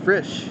 Frankie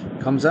Frisch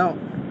comes out,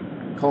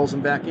 calls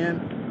him back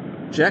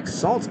in. Jack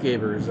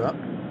Saltzgaber is up.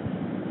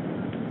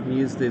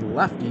 He is the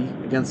lefty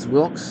against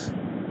Wilks.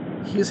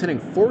 He is hitting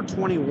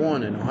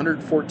 .421 and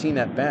 114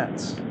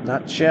 at-bats.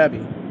 Not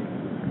shabby.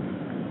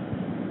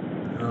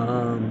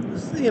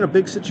 This is a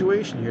big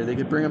situation here. They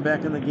could bring him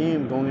back in the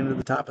game going into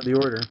the top of the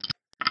order.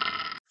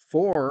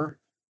 4,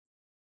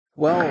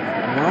 12,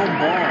 ground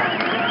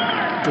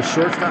ball to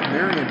shortstop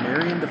Marion.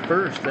 Marion to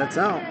first. That's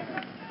out.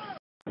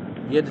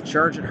 He had to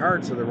charge it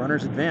hard, so the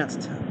runners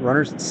advanced.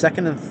 Runners at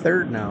second and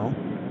third now.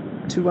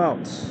 2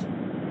 outs.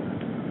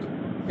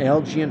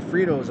 Al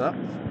Gianfrido's up.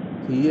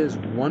 He is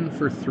 1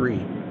 for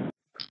 3.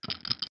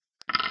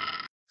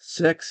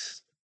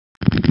 6,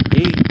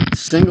 8,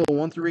 single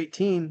 1 through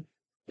 18.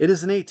 It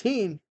is an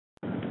 18,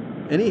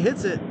 and he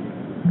hits it.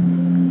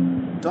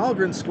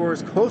 Dahlgren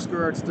scores.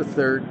 Koskarart's to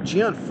third.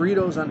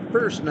 Gianfrido's on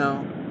first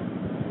now.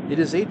 It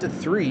is 8 to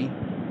 3,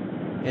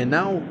 and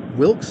now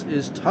Wilks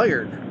is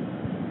tired.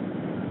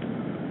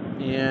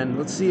 And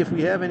let's see if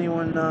we have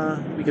anyone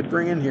we could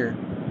bring in here.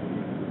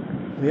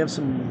 We have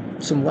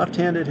some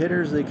left-handed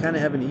hitters. They kind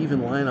of have an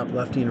even lineup,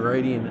 lefty and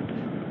righty.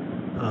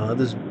 And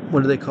this,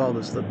 what do they call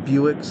this? The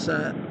Buick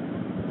set.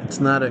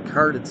 It's not a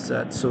carded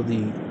set, so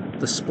the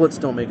splits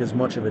don't make as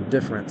much of a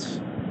difference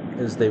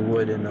as they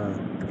would in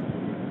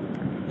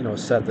a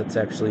set that's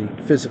actually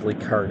physically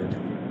carded.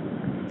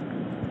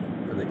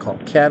 What they call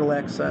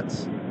Cadillac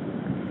sets.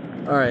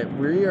 All right,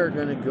 we are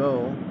going to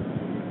go.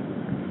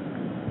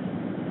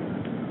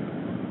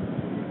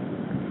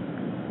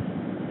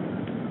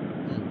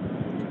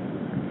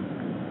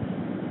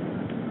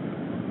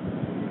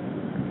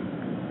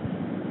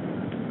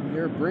 We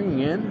are bringing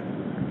in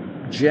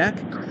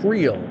Jack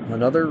Creel,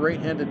 another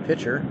right-handed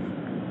pitcher.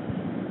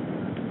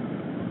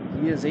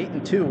 He is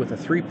 8-2 with a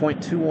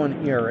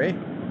 3.21 ERA,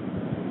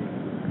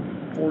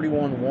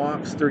 41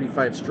 walks,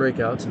 35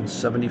 strikeouts, and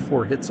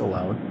 74 hits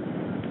allowed.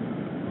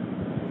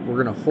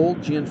 We're going to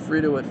hold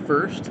Gianfrido at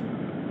first.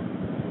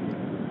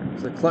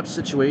 It's a clutch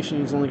situation.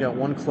 He's only got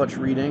one clutch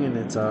reading, and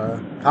it's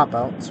a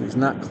pop-out, so he's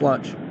not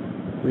clutch.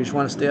 We just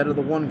want to stay out of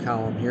the 1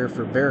 column here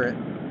for Barrett.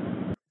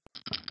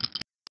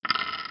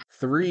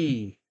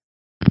 3,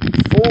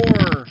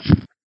 4.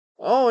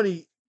 Oh,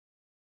 and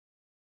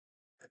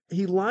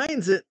he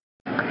lines it.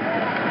 He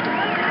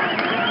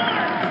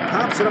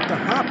pops it up the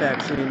hop,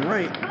 actually, and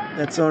right.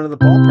 That's onto the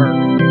ballpark.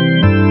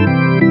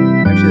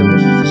 Actually, that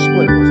was just a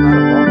split. It was not a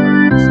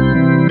ballpark. It was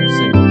a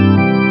single.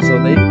 So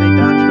they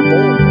dodged a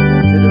bullet there.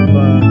 That could have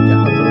gotten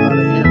a little out of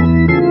hand.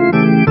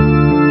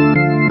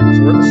 So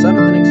we're at the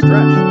 7th inning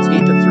stretch. It's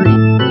 8 to 3.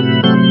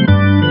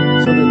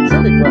 So the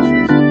trivia question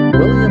is,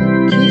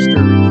 William Keister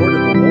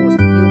recorded the lowest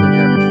fielding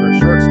average for a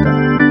shortstop,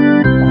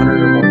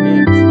 100 or more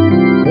games.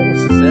 What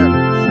was his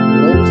average?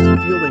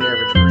 Lowest fielding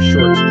average for a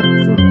shortstop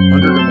for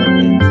 100 or more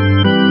games.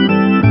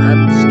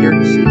 I'm scared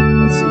to see.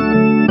 Let's see.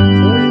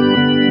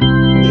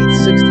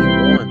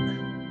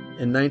 .861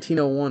 in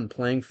 1901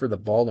 playing for the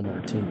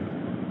Baltimore team.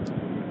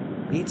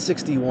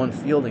 861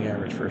 fielding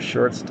average for a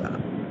shortstop.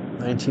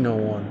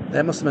 1901.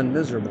 That must have been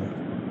miserable.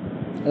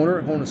 I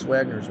wonder what Honus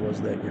Wagner's was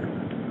that year.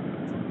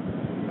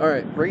 All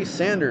right, Ray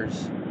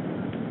Sanders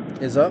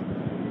is up.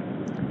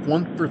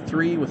 1 for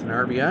 3 with an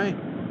RBI.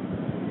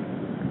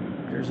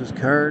 Here's his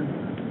card.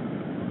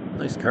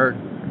 Nice card.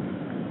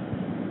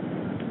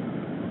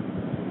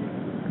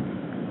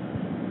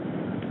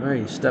 All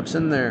right, he steps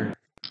in there.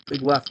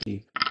 Big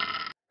lefty.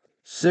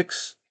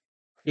 6,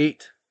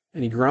 8.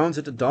 And he grounds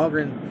it to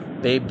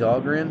Dahlgren. Babe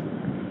Dahlgren.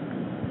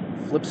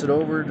 Flips it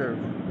over to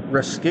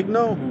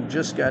Reskigno, who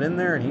just got in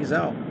there, and he's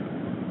out.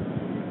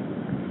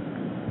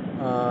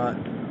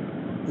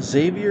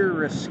 Xavier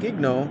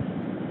Reskigno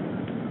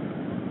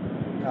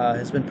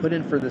has been put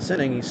in for this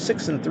inning. He's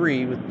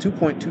 6-3 with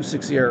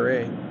 2.26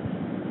 ERA.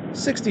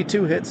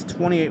 62 hits,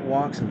 28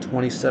 walks, and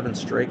 27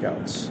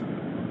 strikeouts.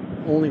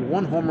 Only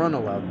 1 home run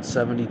allowed in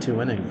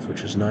 72 innings,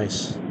 which is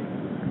nice.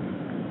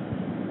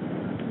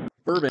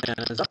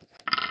 Burban is up.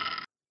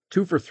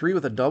 2 for 3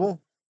 with a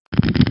double.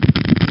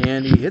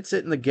 And he hits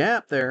it in the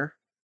gap there.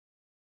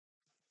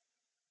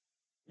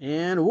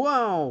 And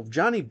wow,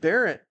 Johnny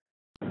Barrett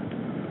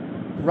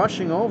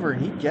rushing over,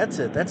 and he gets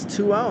it. That's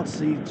 2 outs.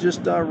 He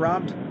just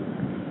robbed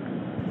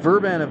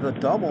Verban of the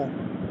double.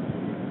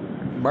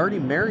 Marty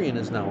Marion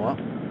is now up.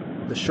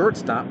 The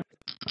shortstop.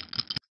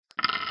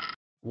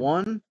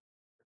 1,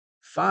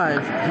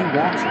 5. He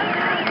walks it.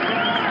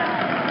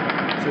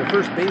 So the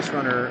first base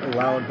runner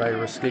allowed by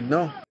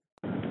Reskigno.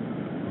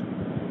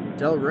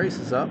 Del Reyes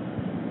is up.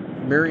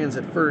 Marion's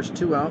at first.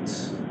 2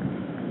 outs.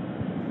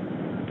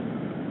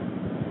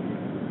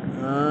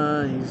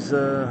 He's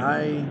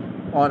high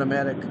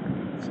automatic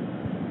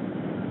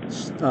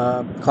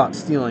caught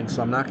stealing,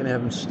 so I'm not going to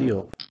have him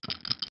steal.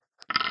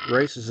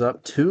 Reyes is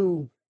up.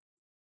 2,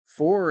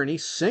 4, and he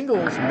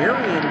singles.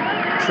 Marion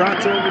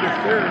trots over to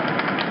third.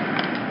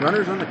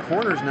 Runners on the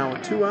corners now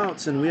with 2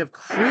 outs, and we have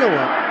Creel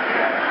up.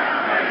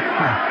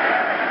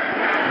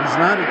 He's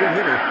not a good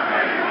hitter.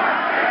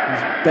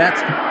 His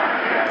bat's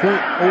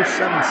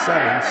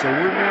 .077, so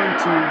we're going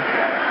to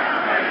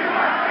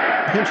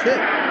pinch hit,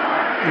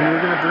 and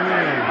we're going to bring in a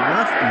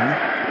lefty.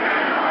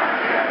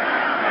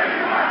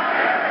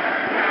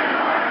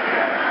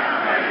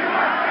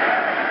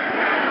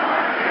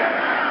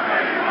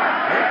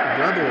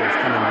 Rebel is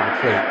coming to the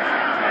plate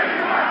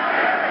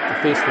to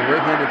face the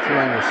right-handed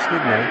throwing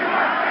Reskigno.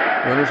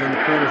 Runners on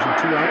the corners and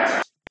 2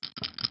 outs.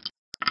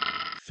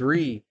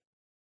 3,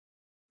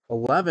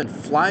 11,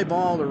 fly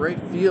ball to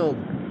right field.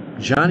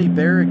 Johnny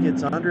Barrett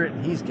gets under it,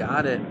 and he's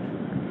got it.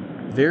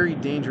 Very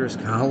dangerous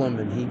column,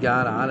 and he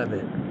got out of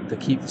it to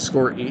keep the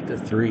score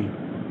 8-3.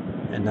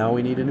 And now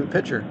we need a new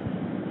pitcher.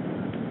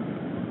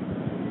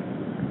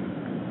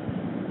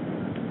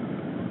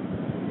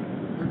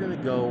 We're going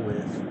to go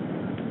with...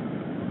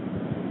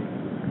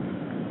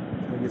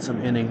 Can I get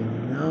some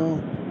inning?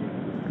 No.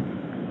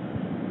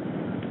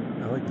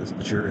 I like this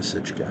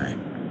Jurisic guy.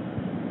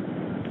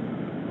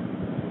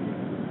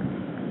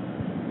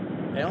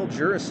 Al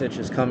Jurisic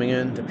is coming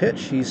in to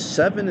pitch. He's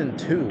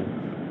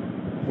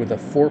 7-2 with a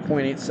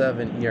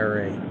 4.87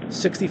 ERA.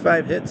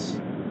 65 hits,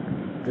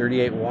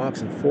 38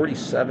 walks, and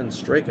 47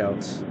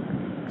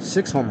 strikeouts.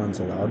 6 home runs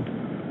allowed.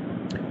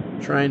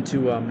 Trying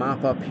to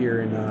mop up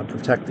here and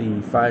protect the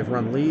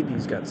 5-run lead.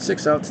 He's got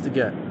 6 outs to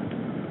get.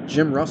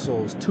 Jim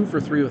Russell is 2 for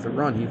 3 with a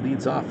run. He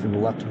leads off from the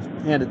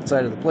left-handed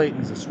side of the plate.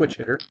 He's a switch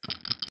hitter.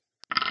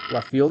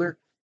 Left fielder,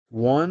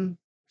 1-6.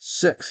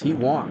 He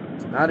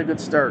walked. Not a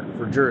good start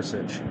for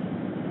Jurisic.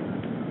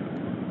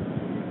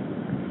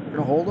 We're going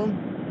to hold him.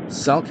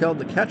 Salkeld,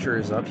 the catcher,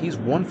 is up. He's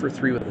 1 for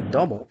 3 with a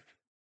double.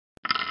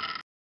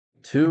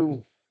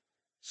 2-7,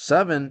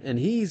 and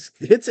he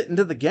hits it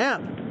into the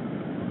gap.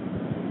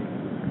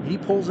 He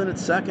pulls in at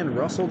second,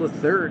 Russell to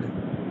third.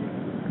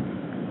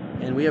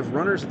 And we have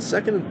runners at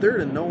second and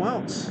third and no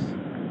outs.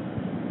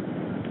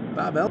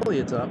 Bob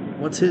Elliott's up.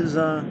 What's his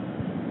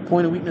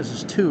point of weakness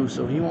is 2,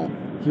 so he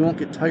won't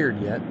get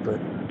tired yet,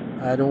 but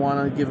I don't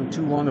want to give him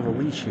too long of a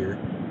leash here.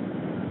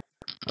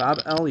 Bob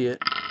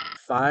Elliott,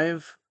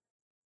 5-8,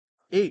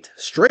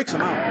 strikes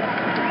him out.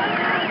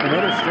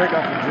 Another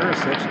strikeout for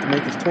Jurisic to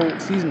make his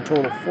season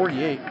total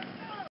 48.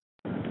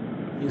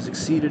 He's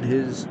exceeded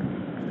his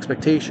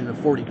expectation of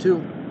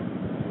 42.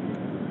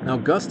 Now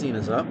Gustine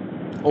is up,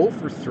 0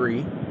 for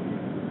 3,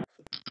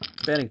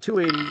 batting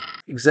 .280,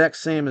 exact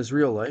same as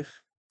real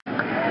life.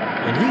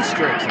 And he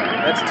strikes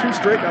out. That's 2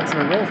 strikeouts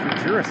in a row for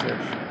Jurisic.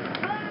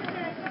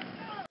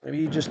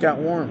 Maybe he just got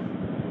warm.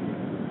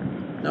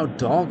 Now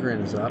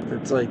Dahlgren is up.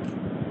 It's like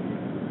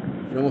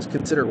you almost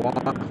consider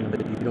walking, but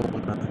you don't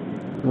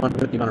want to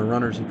put the amount of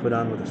runners he put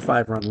on with a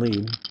 5-run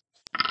lead.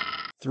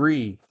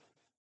 3-7,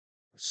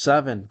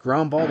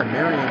 ground ball to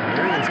Marion.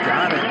 Marion's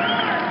got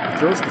it. He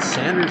throws to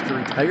Sanders to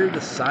retire the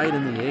side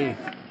in the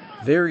 8th.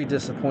 Very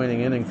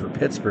disappointing inning for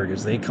Pittsburgh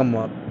as they come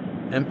up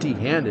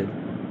empty-handed.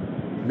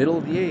 Middle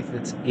of the 8th,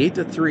 it's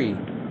 8-3.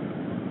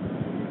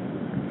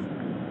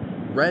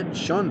 Red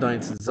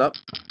Shondites is up.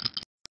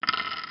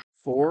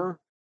 4-7,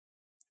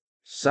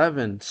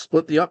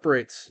 split the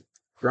uprights.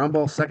 Ground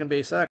ball, second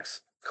base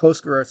X.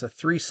 Koskarart's a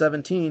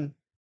 3-17,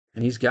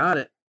 and he's got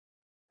it.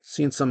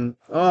 Seen some,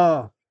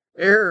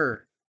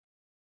 error.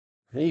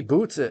 And he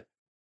boots it.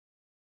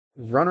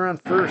 Runner on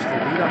first, the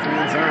leadoff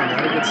man's on.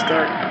 Not a good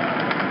start.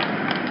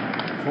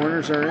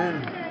 Corners are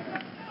in.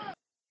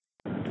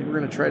 I think we're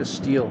going to try to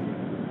steal.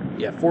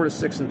 Yeah,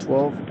 4-6 and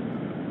 12.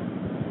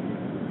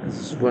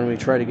 This is when we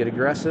try to get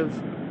aggressive.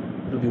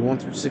 It'll be 1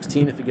 through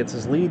 16 if he gets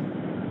his lead.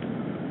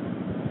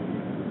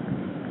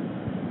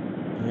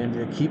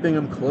 And keeping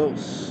him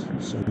close,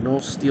 so no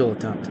steal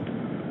attempt.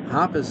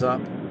 Hop is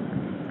up,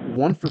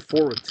 1 for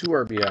 4 with 2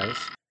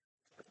 RBIs.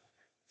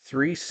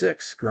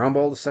 3-6, ground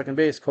ball to second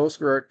base.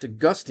 Koskarart to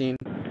Gustine.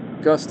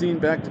 Gustine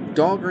back to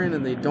Dahlgren,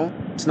 and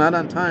it's not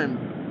on time.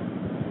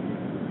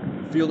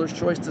 Fielder's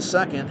choice to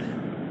second.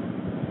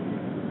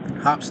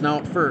 Hop's now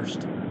at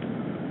first.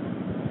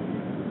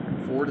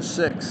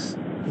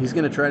 4-6. He's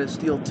going to try to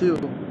steal 2.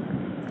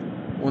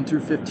 1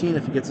 through 15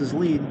 if he gets his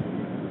lead.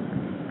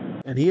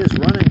 And he is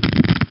running.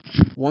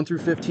 1 through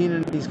 15,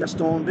 and he's got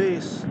stolen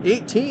base.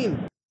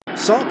 18.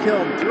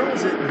 Salkeld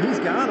throws it, and he's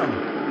got him.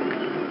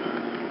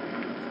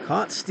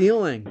 Caught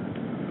stealing.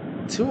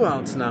 2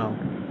 outs now.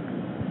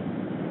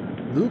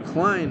 Lou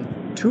Klein,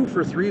 2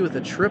 for 3 with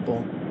a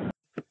triple.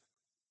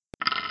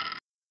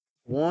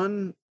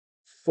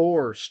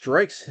 1-4,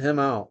 strikes him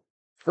out.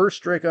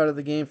 First strikeout of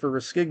the game for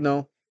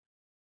Rescigno.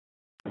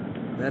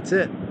 That's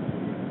it.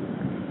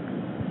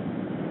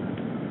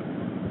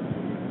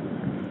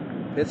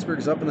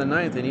 Pittsburgh's up in the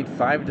 9th. They need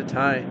 5 to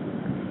tie.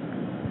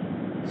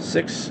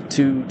 6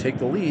 to take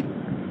the lead.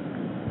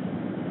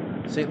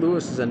 St.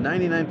 Louis is a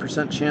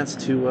 99% chance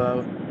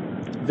to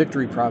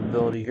victory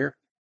probability here.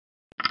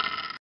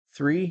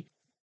 3-8.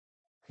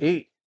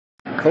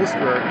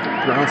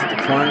 Koskarart grounds at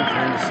the Klein,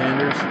 flying to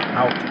Sanders,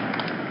 out.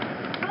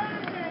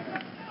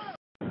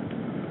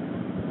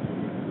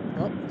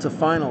 Oh, it's a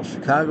final.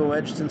 Chicago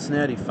edged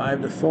Cincinnati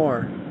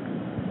 5-4.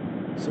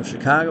 So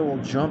Chicago will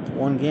jump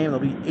 1 game. They'll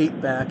be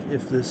 8 back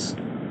if this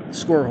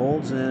score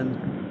holds,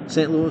 and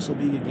St. Louis will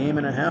be a game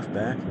and a half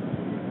back.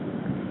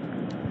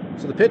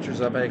 So the pitcher's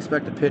up. I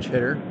expect a pinch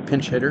hitter.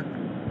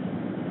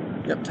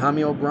 Yep,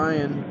 Tommy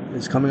O'Brien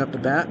is coming up to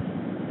bat.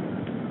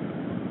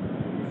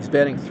 He's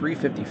batting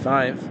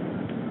 .355.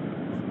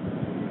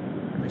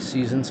 Nice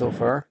season so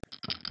far.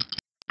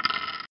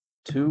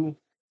 2-8.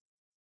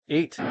 He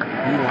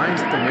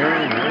lines it to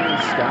Marion.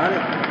 Marion's got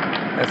it.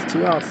 That's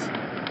 2 outs.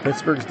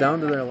 Pittsburgh's down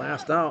to their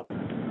last out.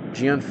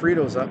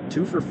 Gianfrido's up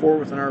 2 for 4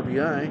 with an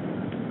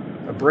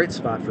RBI. A bright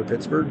spot for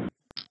Pittsburgh.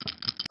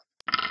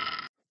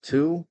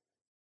 2,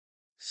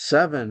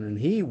 7, and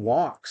he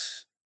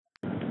walks.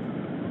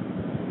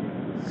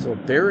 So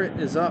Barrett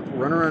is up,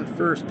 runner on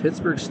first.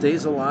 Pittsburgh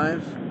stays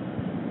alive.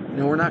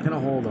 No, we're not going to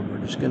hold him.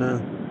 We're just going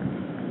to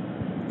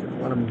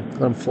let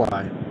him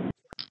fly.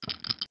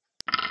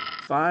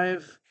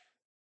 5,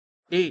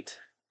 8,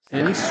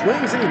 and he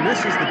swings and he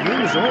misses. The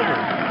game is over.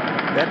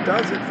 That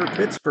does it for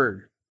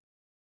Pittsburgh.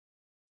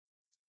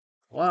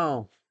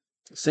 Wow.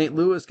 St.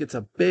 Louis gets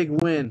a big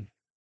win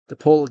to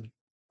pull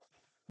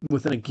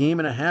within a game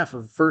and a half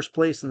of first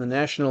place in the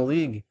National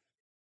League.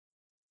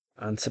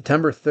 On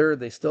September 3rd,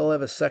 they still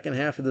have a second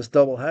half of this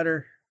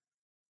doubleheader.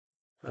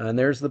 And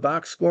there's the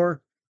box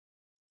score.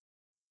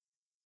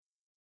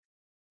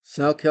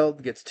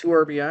 Snellkeld gets 2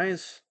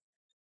 RBIs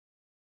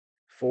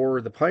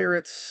for the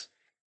Pirates.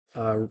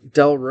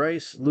 Del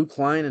Rice, Luke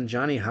Klein, and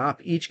Johnny Hopp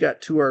each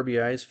got 2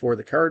 RBIs for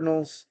the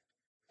Cardinals.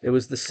 It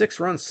was the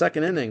 6-run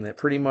second inning that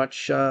pretty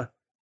much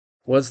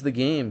was the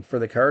game for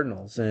the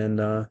Cardinals. And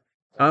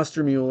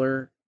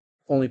Ostermueller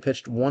only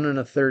pitched 1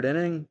 1/3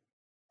 inning,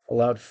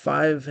 allowed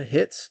 5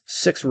 hits,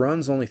 6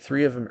 runs, only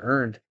 3 of them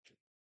earned.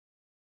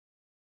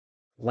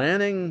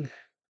 Lanning,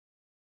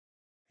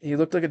 he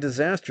looked like a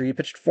disaster. He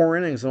pitched 4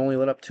 innings and only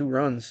let up 2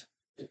 runs.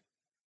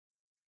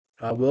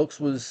 Wilks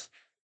was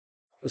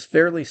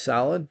fairly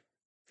solid,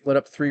 let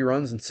up 3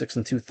 runs in 6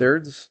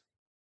 2/3.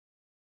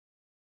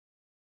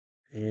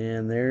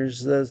 And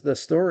there's the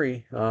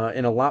story.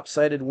 In a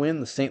lopsided win,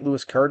 the St.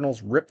 Louis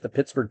Cardinals ripped the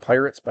Pittsburgh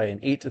Pirates by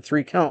an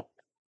 8-3 count.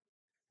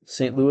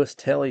 St. Louis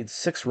tallied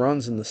 6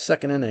 runs in the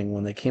second inning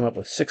when they came up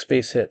with 6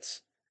 base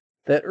hits.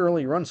 That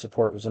early run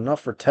support was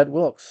enough for Ted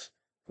Wilks,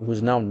 who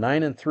is now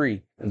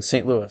 9-3 in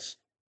St. Louis.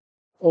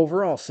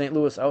 Overall, St.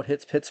 Louis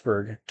outhits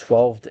Pittsburgh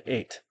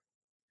 12-8.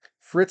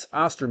 Fritz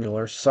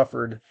Ostermueller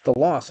suffered the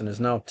loss and is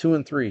now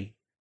 2-3.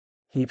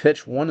 He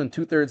pitched 1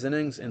 2/3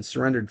 innings and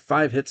surrendered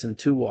 5 hits and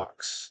 2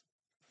 walks.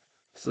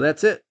 So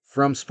that's it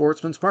from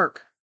Sportsman's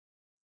Park.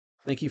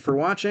 Thank you for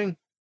watching,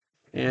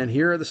 and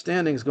here are the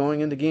standings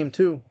going into Game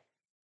 2.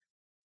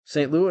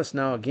 St. Louis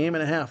now a game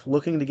and a half,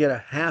 looking to get a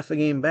half a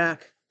game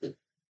back,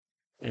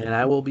 and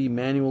I will be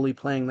manually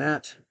playing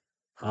that.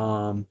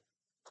 And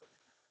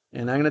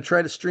I'm going to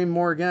try to stream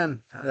more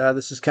again.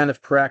 This is kind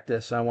of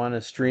practice. I want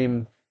to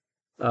stream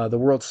the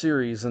World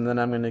Series, and then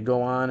I'm going to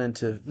go on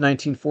into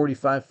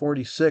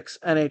 1945-46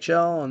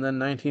 NHL, and then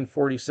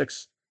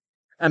 1946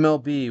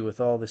 MLB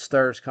with all the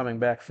stars coming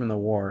back from the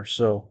war.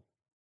 So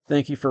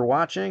thank you for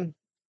watching.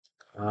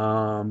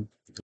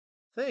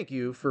 Thank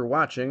you for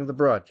watching the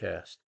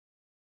broadcast.